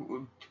the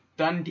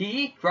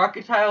Dundee,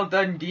 Crocodile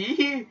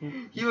Dundee.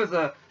 He was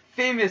a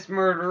famous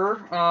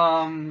murderer.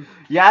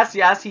 Yes,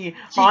 he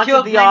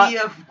killed many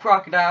of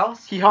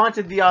crocodiles. He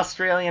haunted the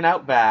Australian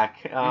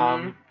outback.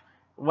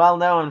 Well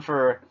known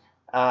for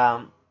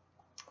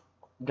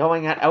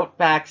going at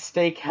outback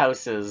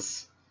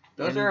steakhouses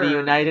in the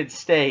United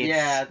States.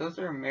 Yeah, those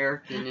are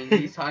American, and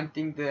he's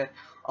hunting the.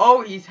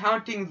 Oh, he's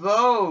hunting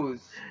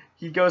those.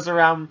 He goes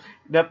around.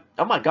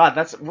 Oh my God,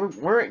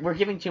 we're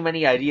giving too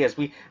many ideas.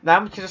 Now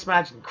I'm just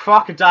imagine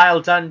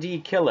Crocodile Dundee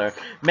killer,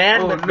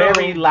 man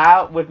very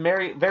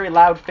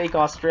loud fake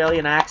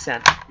Australian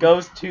accent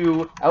goes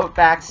to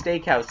Outback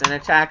Steakhouse and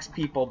attacks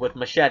people with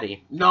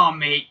machete. Nah,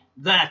 mate,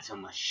 that's a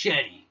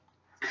machete.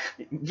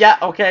 Yeah,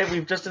 okay,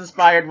 we've just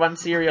inspired one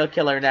serial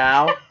killer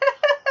now.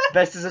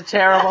 This is a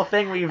terrible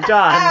thing we've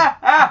done.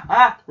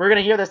 We're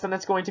gonna hear this, and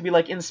it's going to be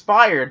like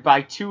inspired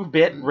by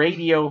 2-bit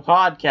radio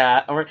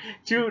podcast or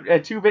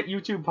 2-bit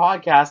YouTube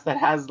podcast that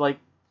has like,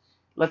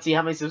 let's see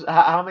how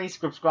many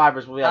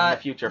subscribers will we have in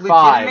the future?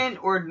 5.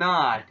 Legitimate or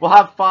not? We'll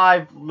have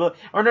 5.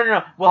 Or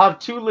no. We'll have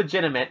 2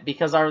 legitimate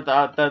because I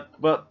think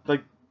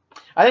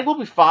we'll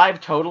be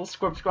 5 total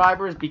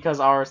subscribers because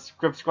our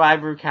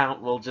subscriber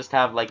count will just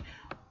have like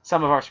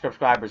some of our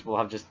subscribers will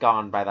have just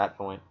gone by that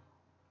point.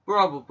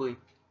 Probably.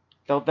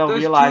 They'll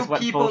realize what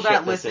people bullshit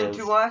that this listen is.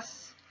 to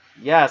us.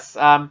 Yes,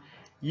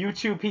 you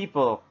 2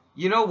 people.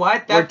 You know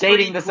what? We're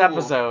dating this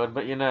episode,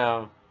 but you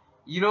know.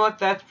 You know what?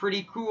 That's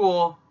pretty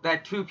cool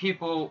that 2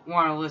 people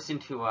want to listen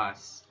to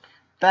us.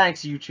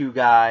 Thanks, you 2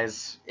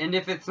 guys. And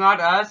if it's not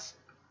us,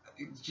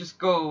 just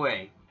go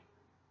away.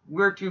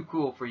 We're too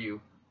cool for you.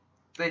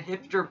 The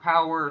hipster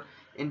power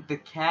and the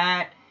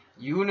cat,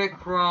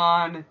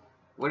 Unicron,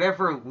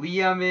 whatever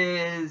Liam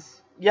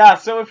is. Yeah,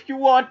 so if you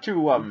want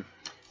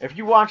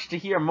to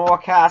hear more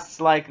casts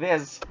like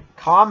this,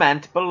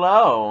 comment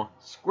below.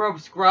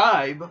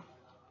 Subscribe,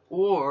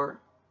 or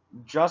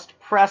just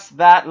press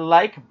that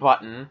like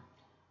button,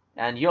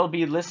 and you'll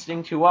be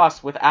listening to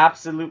us with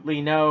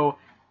absolutely no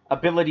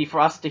ability for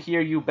us to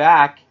hear you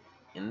back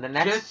in the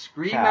next just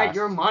scream cast. at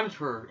your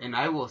monitor, and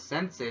I will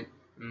sense it.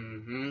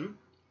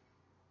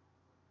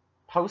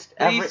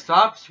 Please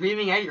stop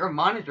screaming at your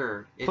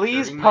monitor. It's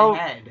hurting my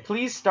head.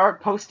 Please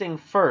start posting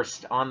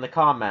first on the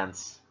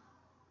comments.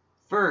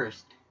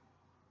 First.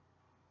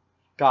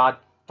 God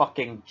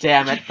fucking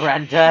damn it,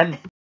 Brendan.